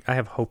hoping, I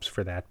have hopes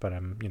for that, but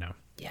I'm.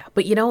 Yeah,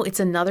 but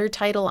it's another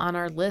title on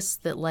our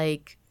list that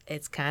like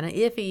it's kind of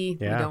iffy.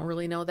 Yeah. We don't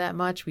really know that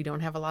much. We don't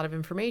have a lot of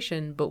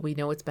information, but we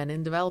know it's been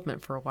in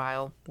development for a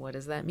while. What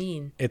does that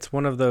mean? It's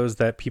one of those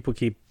that people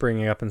keep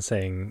bringing up and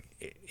saying,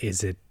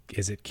 is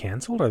it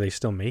canceled? Are they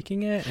still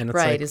making it? And it's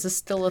Right. like, Is this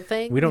still a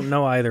thing? we don't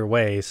know either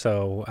way,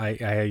 so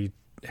I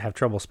have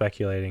trouble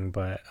speculating,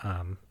 but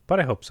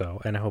I hope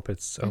so, and I hope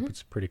it's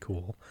pretty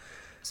cool.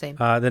 Same.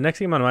 The next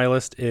game on my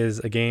list is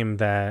a game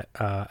that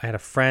I had a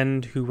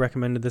friend who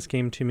recommended this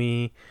game to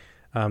me.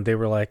 They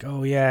were like,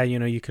 "Oh yeah,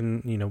 you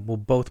can, we'll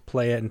both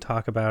play it and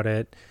talk about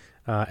it."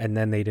 And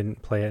then they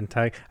didn't play it and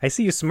talk. I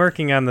see you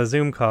smirking on the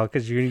Zoom call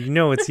because you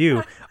know it's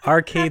you.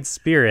 Arcade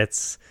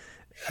Spirits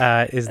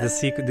is the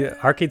sequel.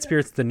 Arcade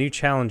Spirits: The New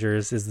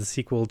Challengers is the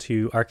sequel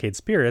to Arcade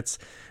Spirits,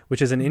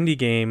 which is an indie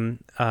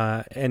game,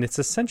 and it's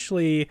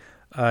essentially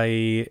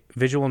a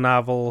visual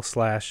novel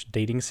 /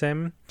 dating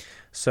sim.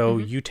 So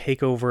you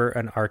take over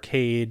an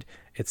arcade.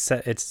 It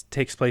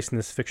takes place in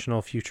this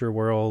fictional future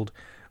world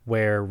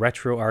where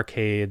retro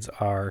arcades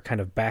are kind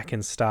of back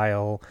in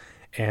style,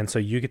 and so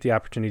you get the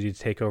opportunity to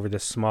take over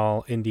this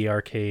small indie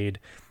arcade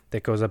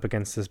that goes up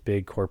against this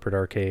big corporate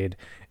arcade,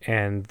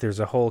 and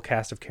there's a whole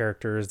cast of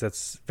characters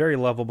that's very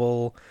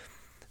lovable,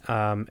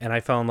 and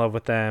I fell in love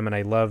with them, and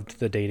I loved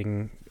the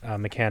dating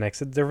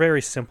mechanics. They're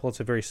very simple. It's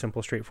a very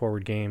simple,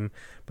 straightforward game,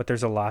 but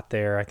there's a lot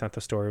there. I thought the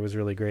story was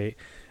really great.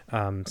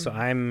 So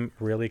I'm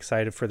really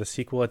excited for the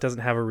sequel. It doesn't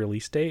have a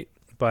release date,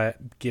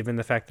 but given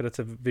the fact that it's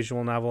a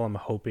visual novel, I'm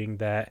hoping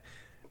that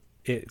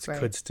it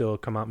could still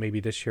come out maybe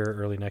this year or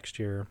early next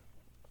year.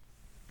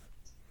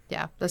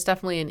 Yeah, that's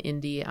definitely an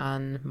indie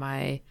on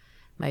my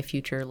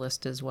future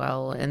list as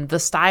well. And the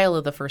style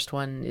of the first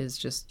one is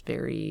just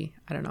very,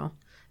 I don't know,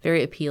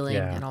 very appealing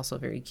and also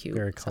very cute.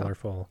 Very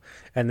colorful.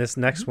 And this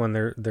next one,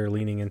 they're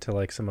leaning into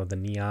like some of the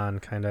neon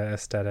kind of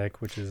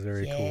aesthetic, which is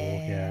very cool.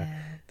 Yeah.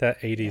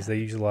 That 80s, they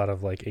use a lot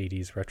of like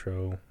 80s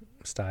retro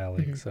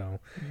styling. So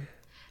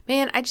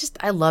man,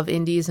 I love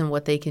indies and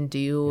what they can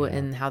do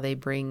and how they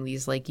bring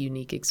these like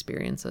unique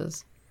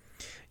experiences.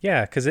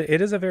 Yeah, because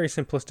it is a very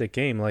simplistic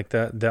game. Like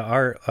the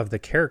art of the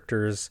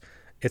characters,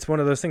 it's one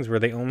of those things where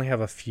they only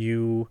have a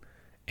few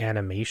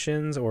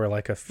animations or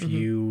like a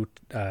few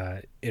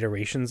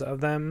iterations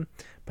of them,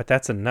 but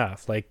that's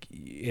enough. Like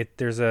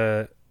there's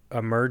a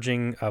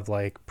merging of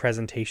like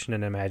presentation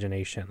and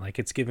imagination. Like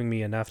it's giving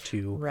me enough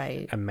to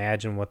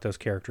imagine what those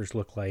characters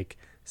look like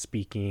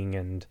speaking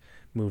and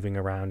moving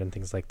around and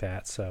things like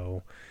that.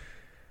 So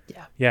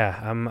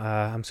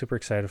I'm super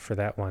excited for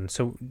that one.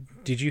 So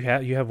did you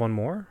have one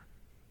more?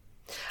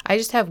 I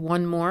just have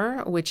one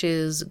more, which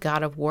is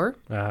God of War.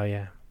 Oh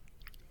yeah.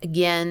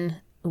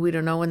 Again, we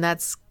don't know when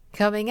that's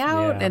coming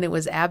out, and it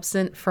was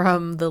absent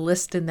from the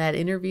list in that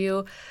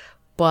interview,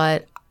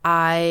 but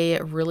I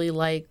really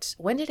liked.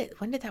 When did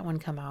that one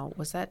come out?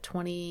 Was that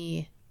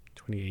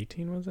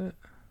 2018? Was it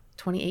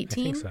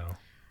 2018? I think so.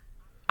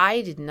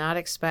 I did not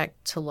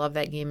expect to love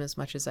that game as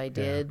much as I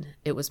did.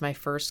 It was my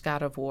first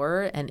God of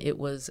War, and it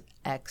was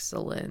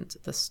excellent.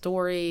 The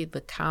story,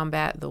 the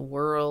combat, the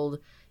world,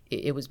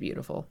 it was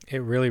beautiful.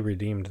 It really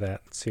redeemed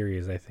that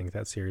series. I think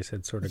that series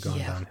had sort of gone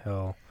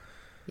downhill.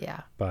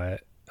 Yeah.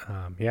 But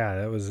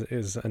it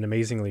was an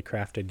amazingly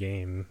crafted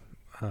game.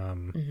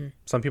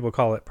 Some people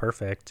call it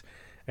perfect,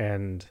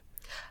 and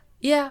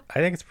I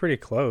think it's pretty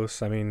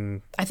close. I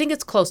mean, I think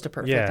it's close to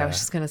perfect. I was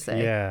just gonna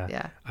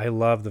say, I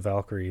love the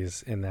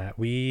Valkyries in that.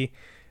 We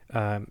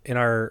in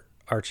our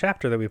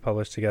chapter that we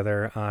published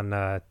together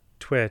on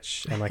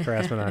Twitch and like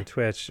harassment on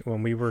Twitch,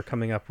 when we were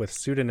coming up with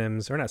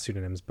pseudonyms, or not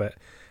pseudonyms, but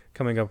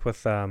coming up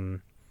with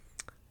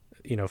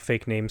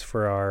fake names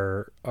for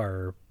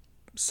our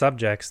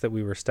subjects that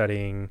we were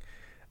studying,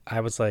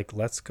 I was like,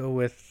 let's go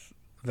with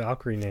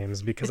Valkyrie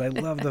names because I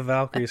love the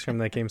Valkyries from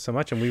that game so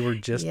much, and we were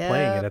just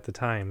playing it at the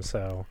time.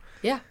 So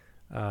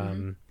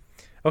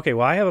okay,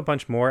 well, I have a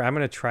bunch more. I'm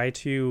going to try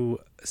to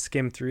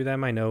skim through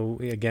them. I know,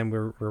 again,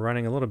 we're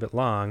running a little bit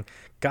long.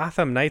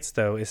 Gotham Knights,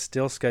 though, is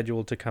still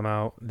scheduled to come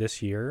out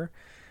this year.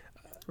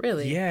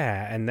 Really?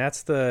 Yeah, and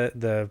that's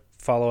the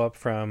follow-up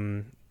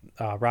from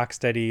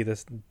Rocksteady,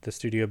 the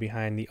studio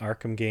behind the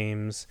Arkham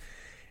games.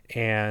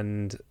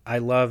 And I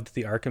loved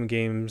the Arkham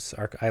games.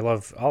 I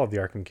love all of the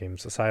Arkham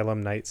games, Asylum,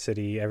 Night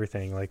City,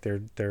 everything. Like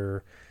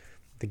they're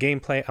the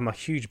gameplay. I'm a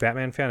huge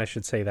Batman fan, I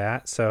should say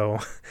that. So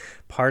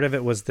part of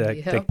it was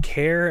the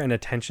care and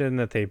attention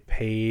that they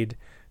paid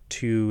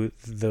to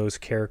those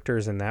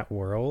characters in that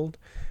world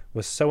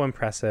was so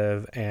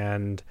impressive,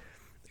 and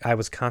I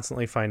was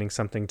constantly finding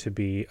something to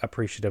be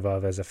appreciative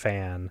of as a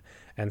fan.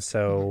 And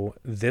so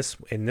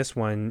in this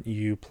one,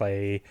 you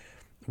play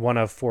one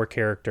of 4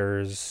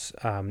 characters.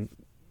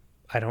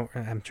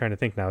 I'm trying to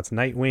think now. It's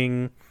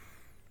Nightwing,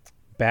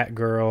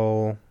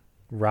 Batgirl,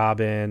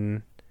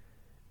 Robin,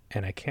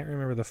 and I can't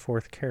remember the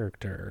 4th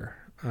character.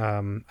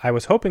 I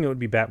was hoping it would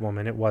be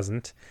Batwoman. It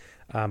wasn't.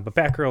 But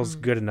Batgirl's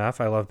good enough.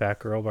 I love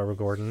Batgirl, Barbara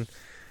Gordon.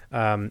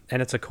 And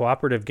it's a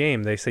cooperative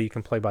game. They say you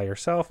can play by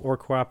yourself or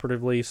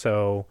cooperatively.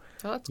 So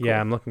that's cool.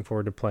 I'm looking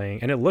forward to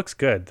playing. And it looks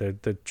good.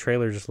 The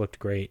trailer just looked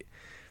great.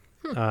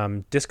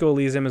 Disco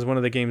Elysium is one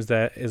of the games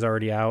that is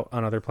already out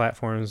on other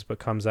platforms, but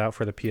comes out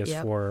for the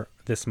PS4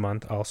 this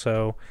month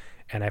also.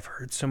 And I've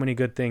heard so many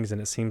good things, and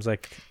it seems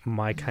like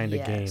my kind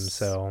of game.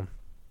 So,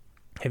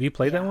 have you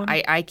played that one?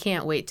 I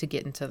can't wait to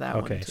get into that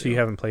one. Okay, so you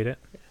haven't played it?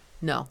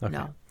 No, okay.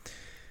 no.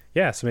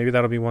 Yeah, so maybe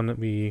that'll be one that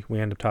we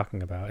end up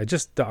talking about. It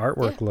just, the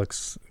artwork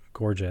looks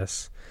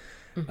gorgeous.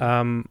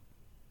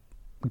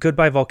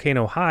 Goodbye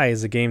Volcano High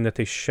is a game that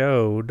they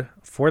showed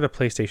for the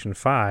PlayStation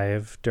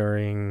 5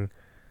 during,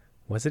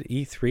 was it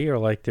E3 or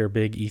like their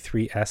big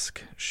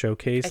E3-esque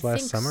showcase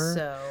last summer?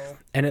 So.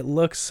 And it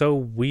looks so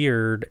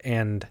weird,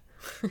 and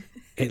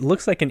it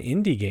looks like an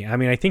indie game. I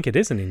mean, I think it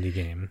is an indie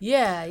game.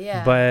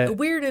 Yeah. But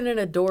weird in an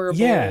adorable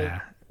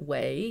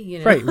way, you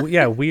know? Right,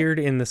 yeah, weird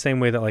in the same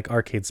way that like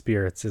Arcade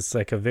Spirits. It's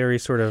like a very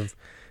sort of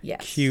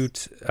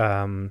cute,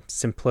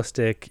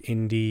 simplistic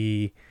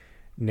indie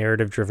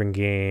narrative-driven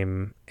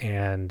game,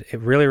 and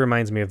it really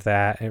reminds me of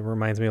that. It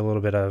reminds me a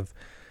little bit of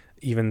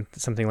even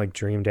something like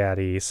Dream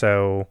Daddy.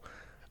 So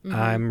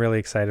I'm really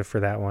excited for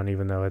that one,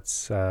 even though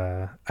it's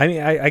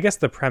I guess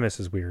the premise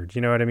is weird.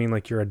 You know what I mean?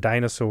 Like, you're a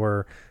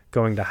dinosaur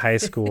going to high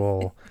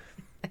school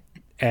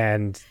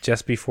and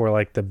just before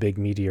like the big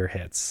meteor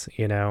hits,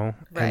 you know?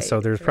 Right, and so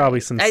there's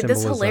probably some symbolism.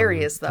 That's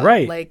hilarious though.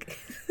 Right. Like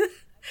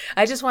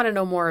I just want to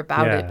know more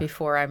about it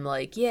before I'm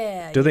like,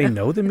 Do they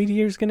know the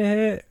meteor's gonna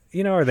hit?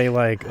 You know, are they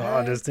like,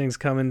 oh, this thing's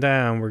coming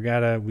down, we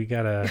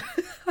gotta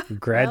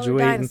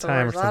graduate in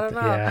time or something?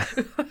 Yeah.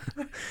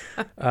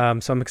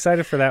 So I'm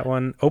excited for that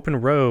one.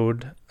 Open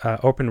Roads,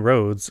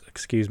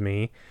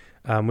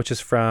 which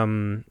is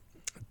from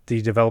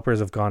the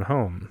developers of Gone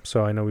Home.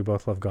 So I know we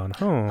both love Gone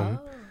Home.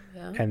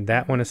 And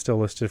that one is still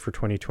listed for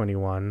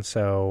 2021.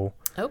 So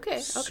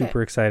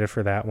super excited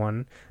for that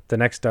one. The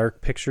next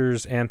Dark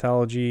Pictures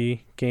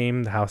anthology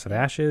game, The House of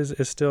Ashes,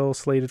 is still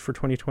slated for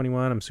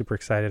 2021. I'm super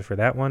excited for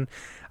that one.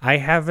 I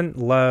haven't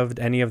loved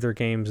any of their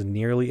games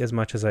nearly as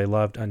much as I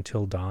loved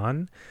Until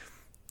Dawn.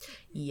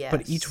 Yes.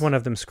 But each one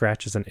of them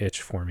scratches an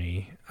itch for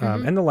me.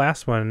 And the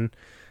last one,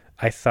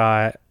 I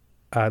thought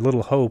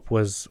Little Hope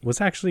was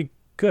actually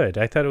good.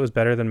 I thought it was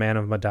better than Man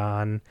of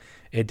Medan.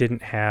 It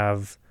didn't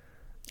have...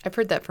 I've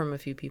heard that from a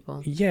few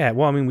people. Yeah,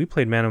 well, I mean, we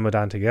played Man of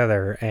Medan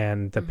together,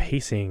 and the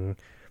pacing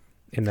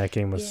in that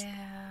game was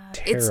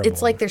terrible.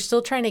 It's like they're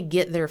still trying to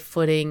get their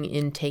footing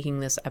in taking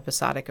this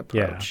episodic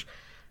approach.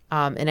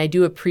 And I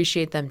do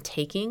appreciate them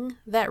taking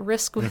that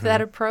risk with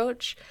that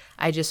approach.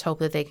 I just hope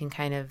that they can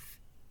kind of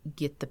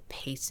get the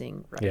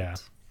pacing right. Yeah,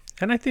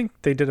 and I think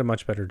they did a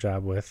much better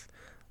job with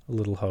A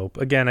Little Hope.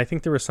 Again, I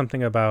think there was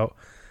something about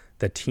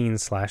the teen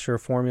slasher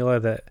formula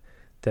that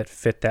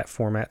fit that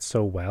format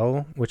so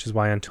well, which is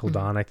why Until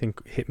Dawn, I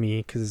think, hit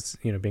me because,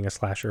 you know, being a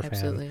slasher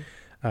fan,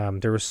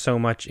 there was so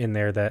much in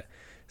there that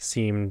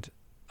seemed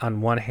on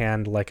one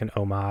hand like an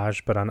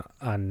homage, but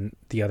on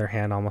the other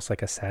hand, almost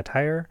like a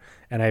satire.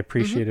 And I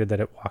appreciated that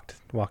it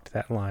walked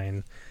that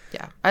line.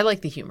 Yeah. I like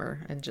the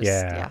humor and just,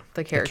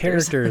 the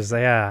characters.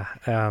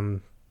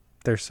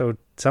 They're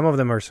some of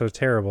them are so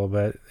terrible,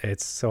 but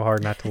it's so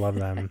hard not to love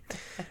them.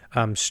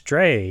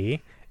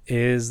 Stray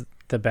is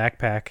the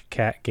backpack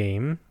cat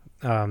game.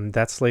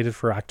 That's slated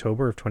for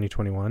October of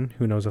 2021.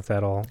 Who knows if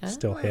that'll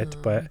still hit,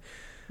 but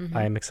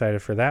I am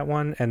excited for that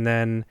one. And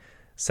then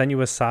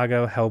Senua's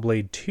Saga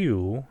Hellblade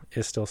 2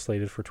 is still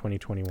slated for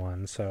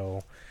 2021.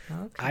 So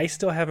I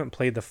still haven't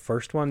played the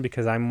first one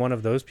because I'm one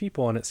of those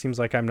people, and it seems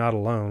like I'm not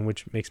alone,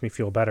 which makes me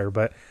feel better,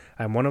 but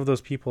I'm one of those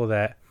people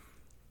that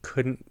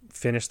couldn't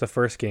finish the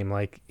first game.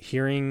 Like,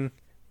 hearing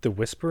the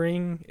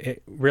whispering,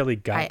 it really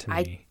got to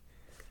me.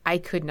 I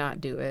could not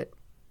do it.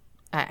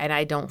 And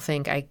I don't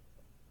think I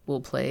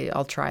will play.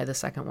 I'll try the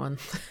second one.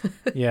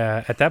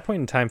 Yeah, at that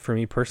point in time, for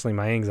me personally,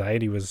 my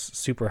anxiety was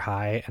super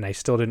high, and I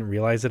still didn't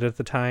realize it at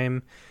the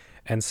time.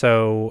 And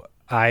so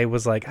I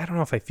was like, I don't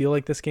know if I feel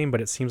like this game,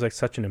 but it seems like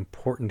such an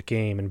important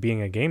game. And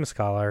being a game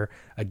scholar,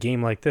 a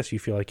game like this, you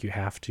feel like you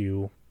have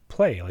to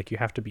play, like you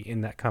have to be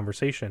in that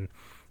conversation.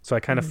 So I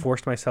kind of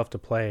forced myself to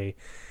play.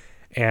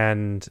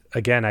 And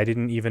again, I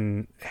didn't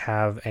even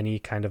have any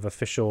kind of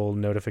official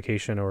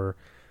notification or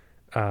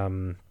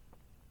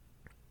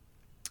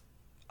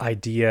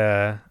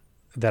idea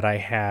that I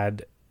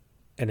had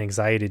an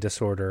anxiety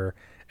disorder.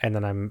 And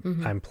then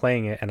I'm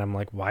playing it, and I'm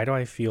like, why do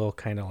I feel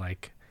kind of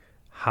like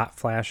hot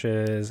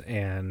flashes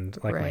and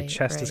like my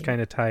chest is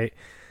kind of tight?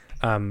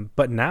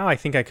 But now I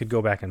think I could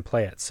go back and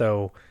play it.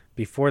 So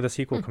before the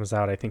sequel comes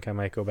out, I think I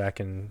might go back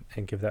and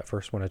give that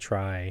first one a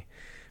try,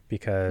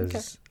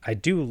 because I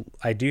do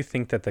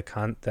think that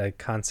the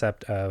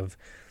concept of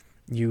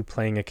you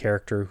playing a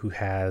character who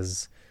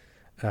has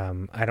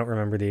I don't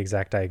remember the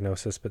exact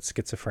diagnosis, but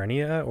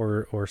schizophrenia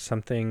or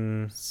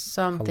something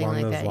along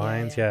like those that,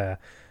 lines. Yeah.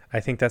 I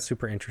think that's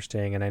super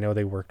interesting, and I know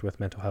they worked with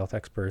mental health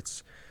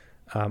experts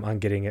on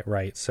getting it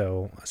right.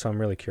 So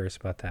I'm really curious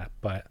about that.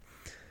 But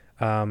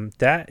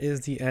that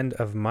is the end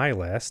of my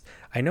list.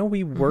 I know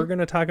we were going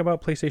to talk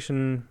about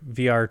PlayStation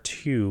VR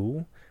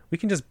 2. We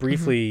can just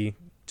briefly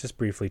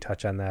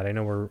touch on that. I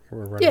know we're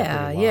running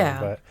pretty long,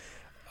 but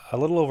a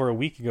little over a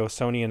week ago,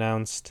 Sony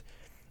announced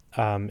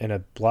in a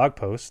blog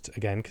post,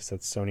 again, because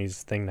that's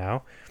Sony's thing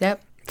now.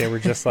 Yep. They were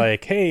just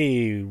like,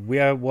 hey,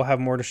 we'll have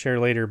more to share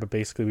later, but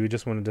basically we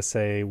just wanted to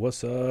say,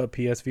 what's up,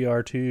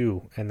 PSVR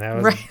 2? And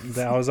that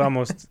was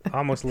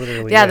almost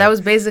literally Yeah, it. that was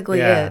basically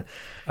it.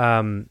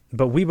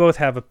 But we both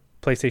have a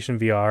PlayStation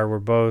VR. We're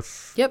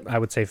both, Yep. I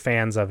would say,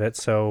 fans of it.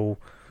 So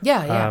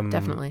Yeah,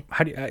 definitely.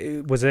 how do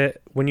you, was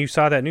it, when you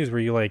saw that news, were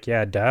you like,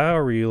 yeah, duh?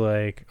 Or were you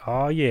like,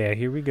 oh, yeah,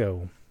 here we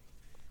go?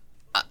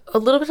 A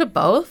little bit of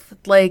both.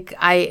 Like,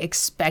 I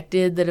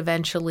expected that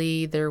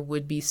eventually there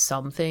would be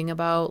something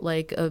about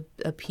like a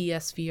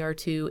PSVR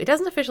 2. It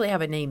doesn't officially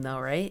have a name though,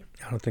 right?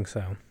 I don't think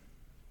so.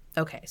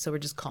 Okay, so we're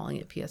just calling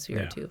it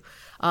PSVR 2.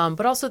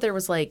 But also there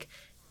was like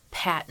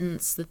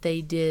patents that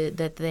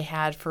they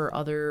had for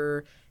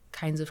other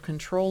kinds of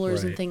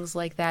controllers and Right. things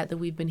like that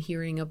we've been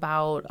hearing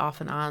about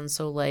off and on.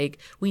 So like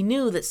we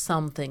knew that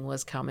something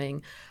was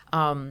coming.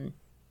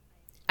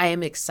 I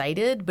am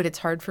excited, but it's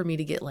hard for me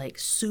to get like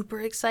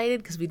super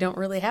excited because we don't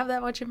really have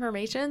that much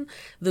information.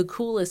 The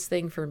coolest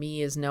thing for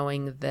me is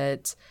knowing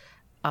that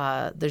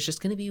there's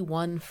just going to be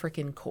one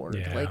freaking cord.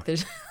 Yeah. Like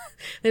there's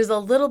a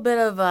little bit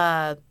of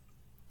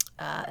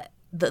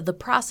the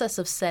process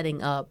of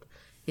setting up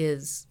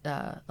is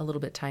a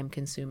little bit time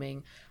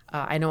consuming.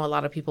 I know a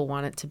lot of people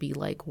want it to be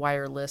like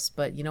wireless,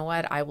 but you know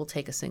what? I will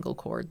take a single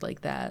cord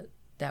like that.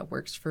 That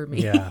works for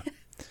me. Yeah.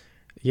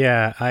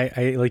 Yeah.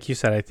 I like you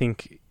said, I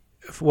think,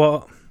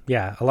 well,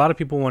 yeah, a lot of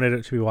people wanted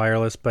it to be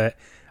wireless, but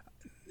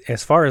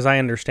as far as I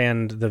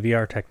understand the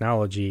VR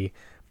technology,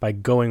 by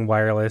going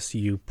wireless,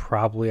 you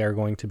probably are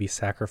going to be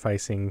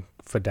sacrificing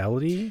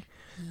fidelity.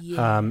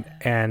 Yeah.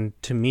 And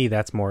to me,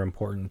 that's more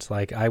important.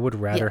 Like, I would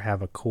rather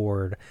have a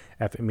cord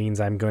if it means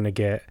I'm going to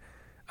get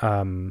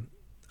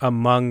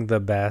among the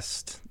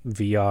best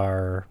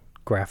VR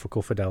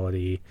graphical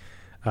fidelity.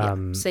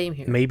 Same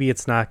here. Maybe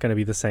it's not going to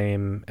be the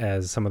same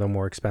as some of the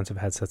more expensive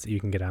headsets that you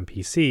can get on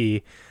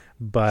PC,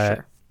 but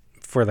Sure.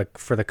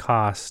 for the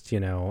cost, you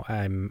know,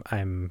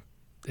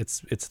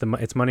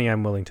 it's money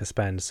I'm willing to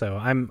spend. So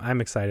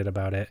I'm excited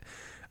about it.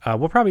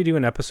 We'll probably do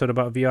an episode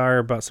about VR,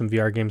 about some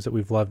VR games that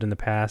we've loved in the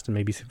past, and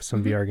maybe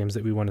some VR games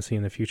that we want to see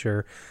in the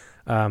future.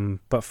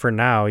 But for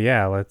now,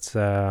 yeah, let's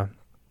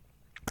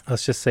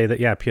just say that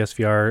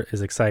PSVR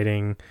is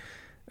exciting.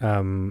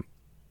 Can't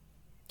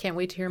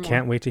wait to hear more.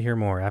 Can't wait to hear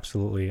more.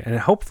 Absolutely, and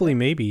hopefully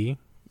maybe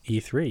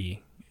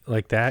E3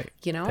 like that.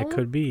 You know, that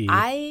could be.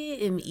 I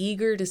am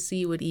eager to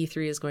see what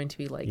E3 is going to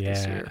be like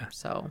this Yeah. year.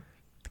 So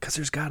Because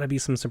there's got to be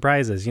some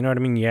surprises. You know what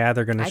I mean? Yeah,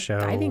 they're going to show.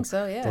 I think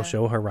so. Yeah. They'll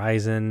show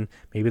Horizon.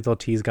 Maybe they'll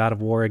tease God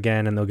of War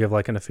again, and they'll give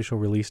like an official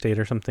release date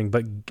or something.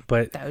 But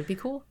That would be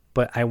cool.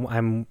 but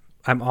I'm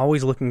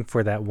always looking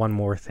for that one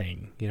more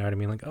thing. You know what I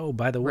mean? Like, oh,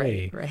 by the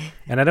way. Right.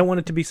 And I don't want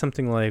it to be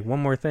something like one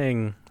more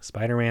thing,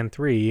 Spider-Man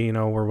 3, you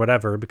know, or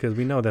whatever, because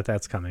we know that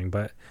that's coming.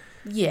 But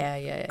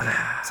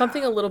Yeah.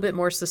 Something a little bit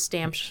more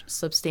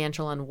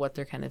substantial on what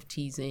they're kind of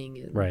teasing.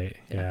 And, right,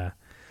 yeah.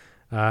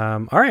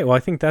 All right. Well, I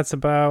think that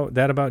about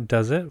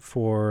does it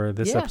for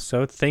this Yeah.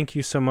 episode. Thank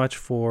you so much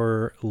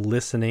for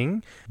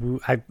listening.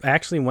 I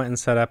actually went and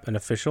set up an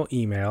official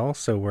email,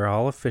 so we're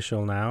all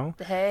official now.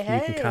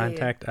 Hey. You can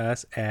contact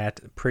us at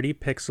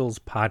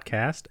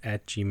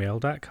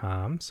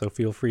prettypixelspodcast@gmail.com. So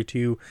feel free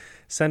to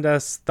send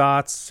us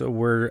thoughts.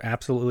 We're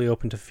absolutely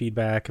open to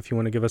feedback. If you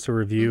want to give us a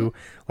review,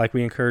 like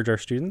we encourage our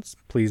students,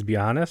 please be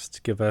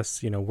honest. Give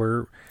us,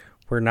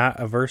 we're not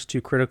averse to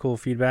critical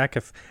feedback.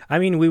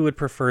 We would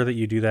prefer that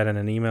you do that in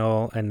an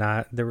email and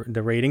not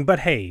the rating. But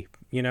hey,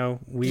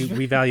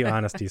 we value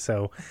honesty.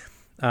 So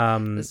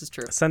This is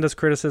true. send us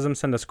criticism,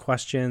 send us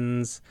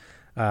questions,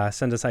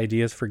 send us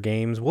ideas for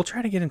games. We'll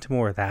try to get into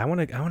more of that. I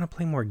want to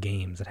play more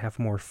games and have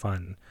more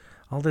fun.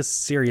 All this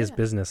serious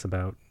business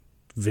about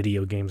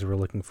video games we're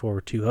looking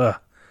forward to.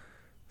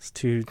 It's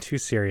too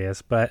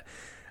serious. But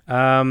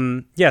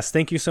yes,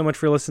 thank you so much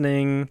for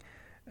listening.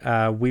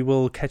 We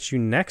will catch you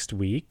next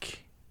week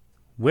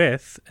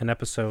with an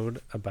episode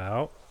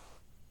about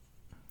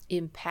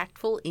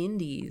Impactful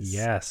indies.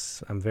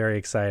 Yes, I'm very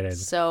excited.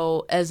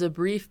 So, as a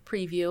brief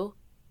preview,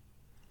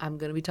 I'm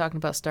going to be talking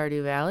about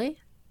Stardew Valley,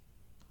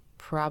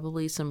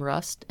 probably some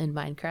Rust and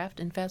Minecraft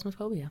and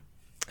Phasmophobia.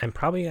 And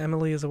probably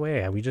Emily is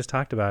Away. We just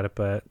talked about it,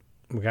 but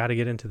we got to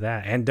get into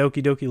that. And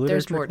Doki Doki Literature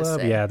There's more to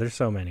Club. say. Yeah, there's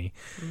so many.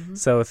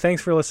 So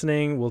thanks for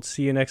listening. We'll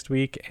see you next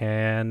week,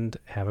 and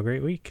have a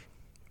great week.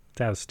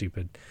 That was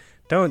stupid.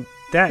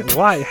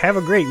 Why? Have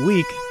a great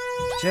week.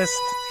 Just...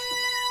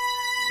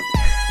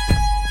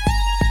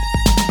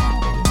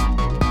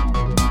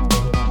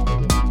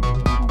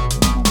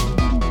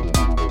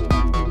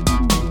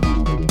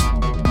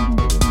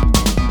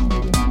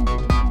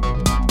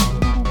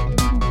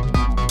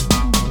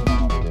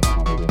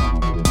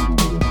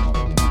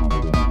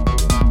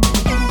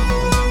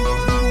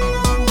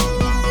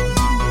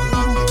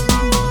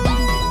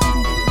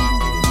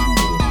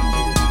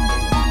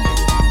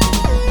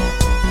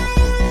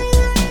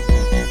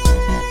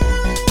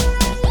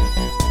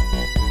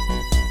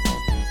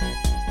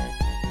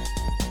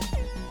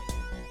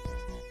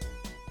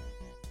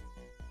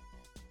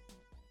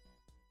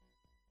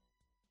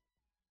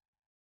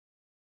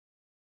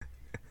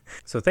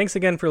 So thanks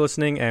again for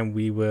listening, and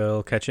we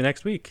will catch you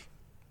next week.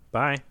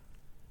 Bye.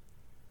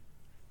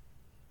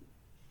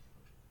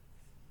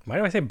 Why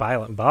do I say bye?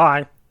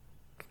 Bye.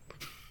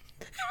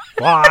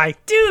 Bye.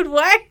 Dude,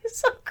 why are you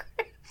so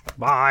crazy?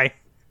 Bye.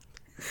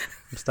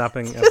 I'm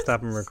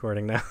stopping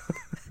recording now.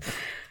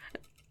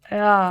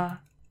 Yeah.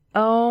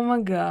 Oh my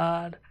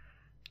God.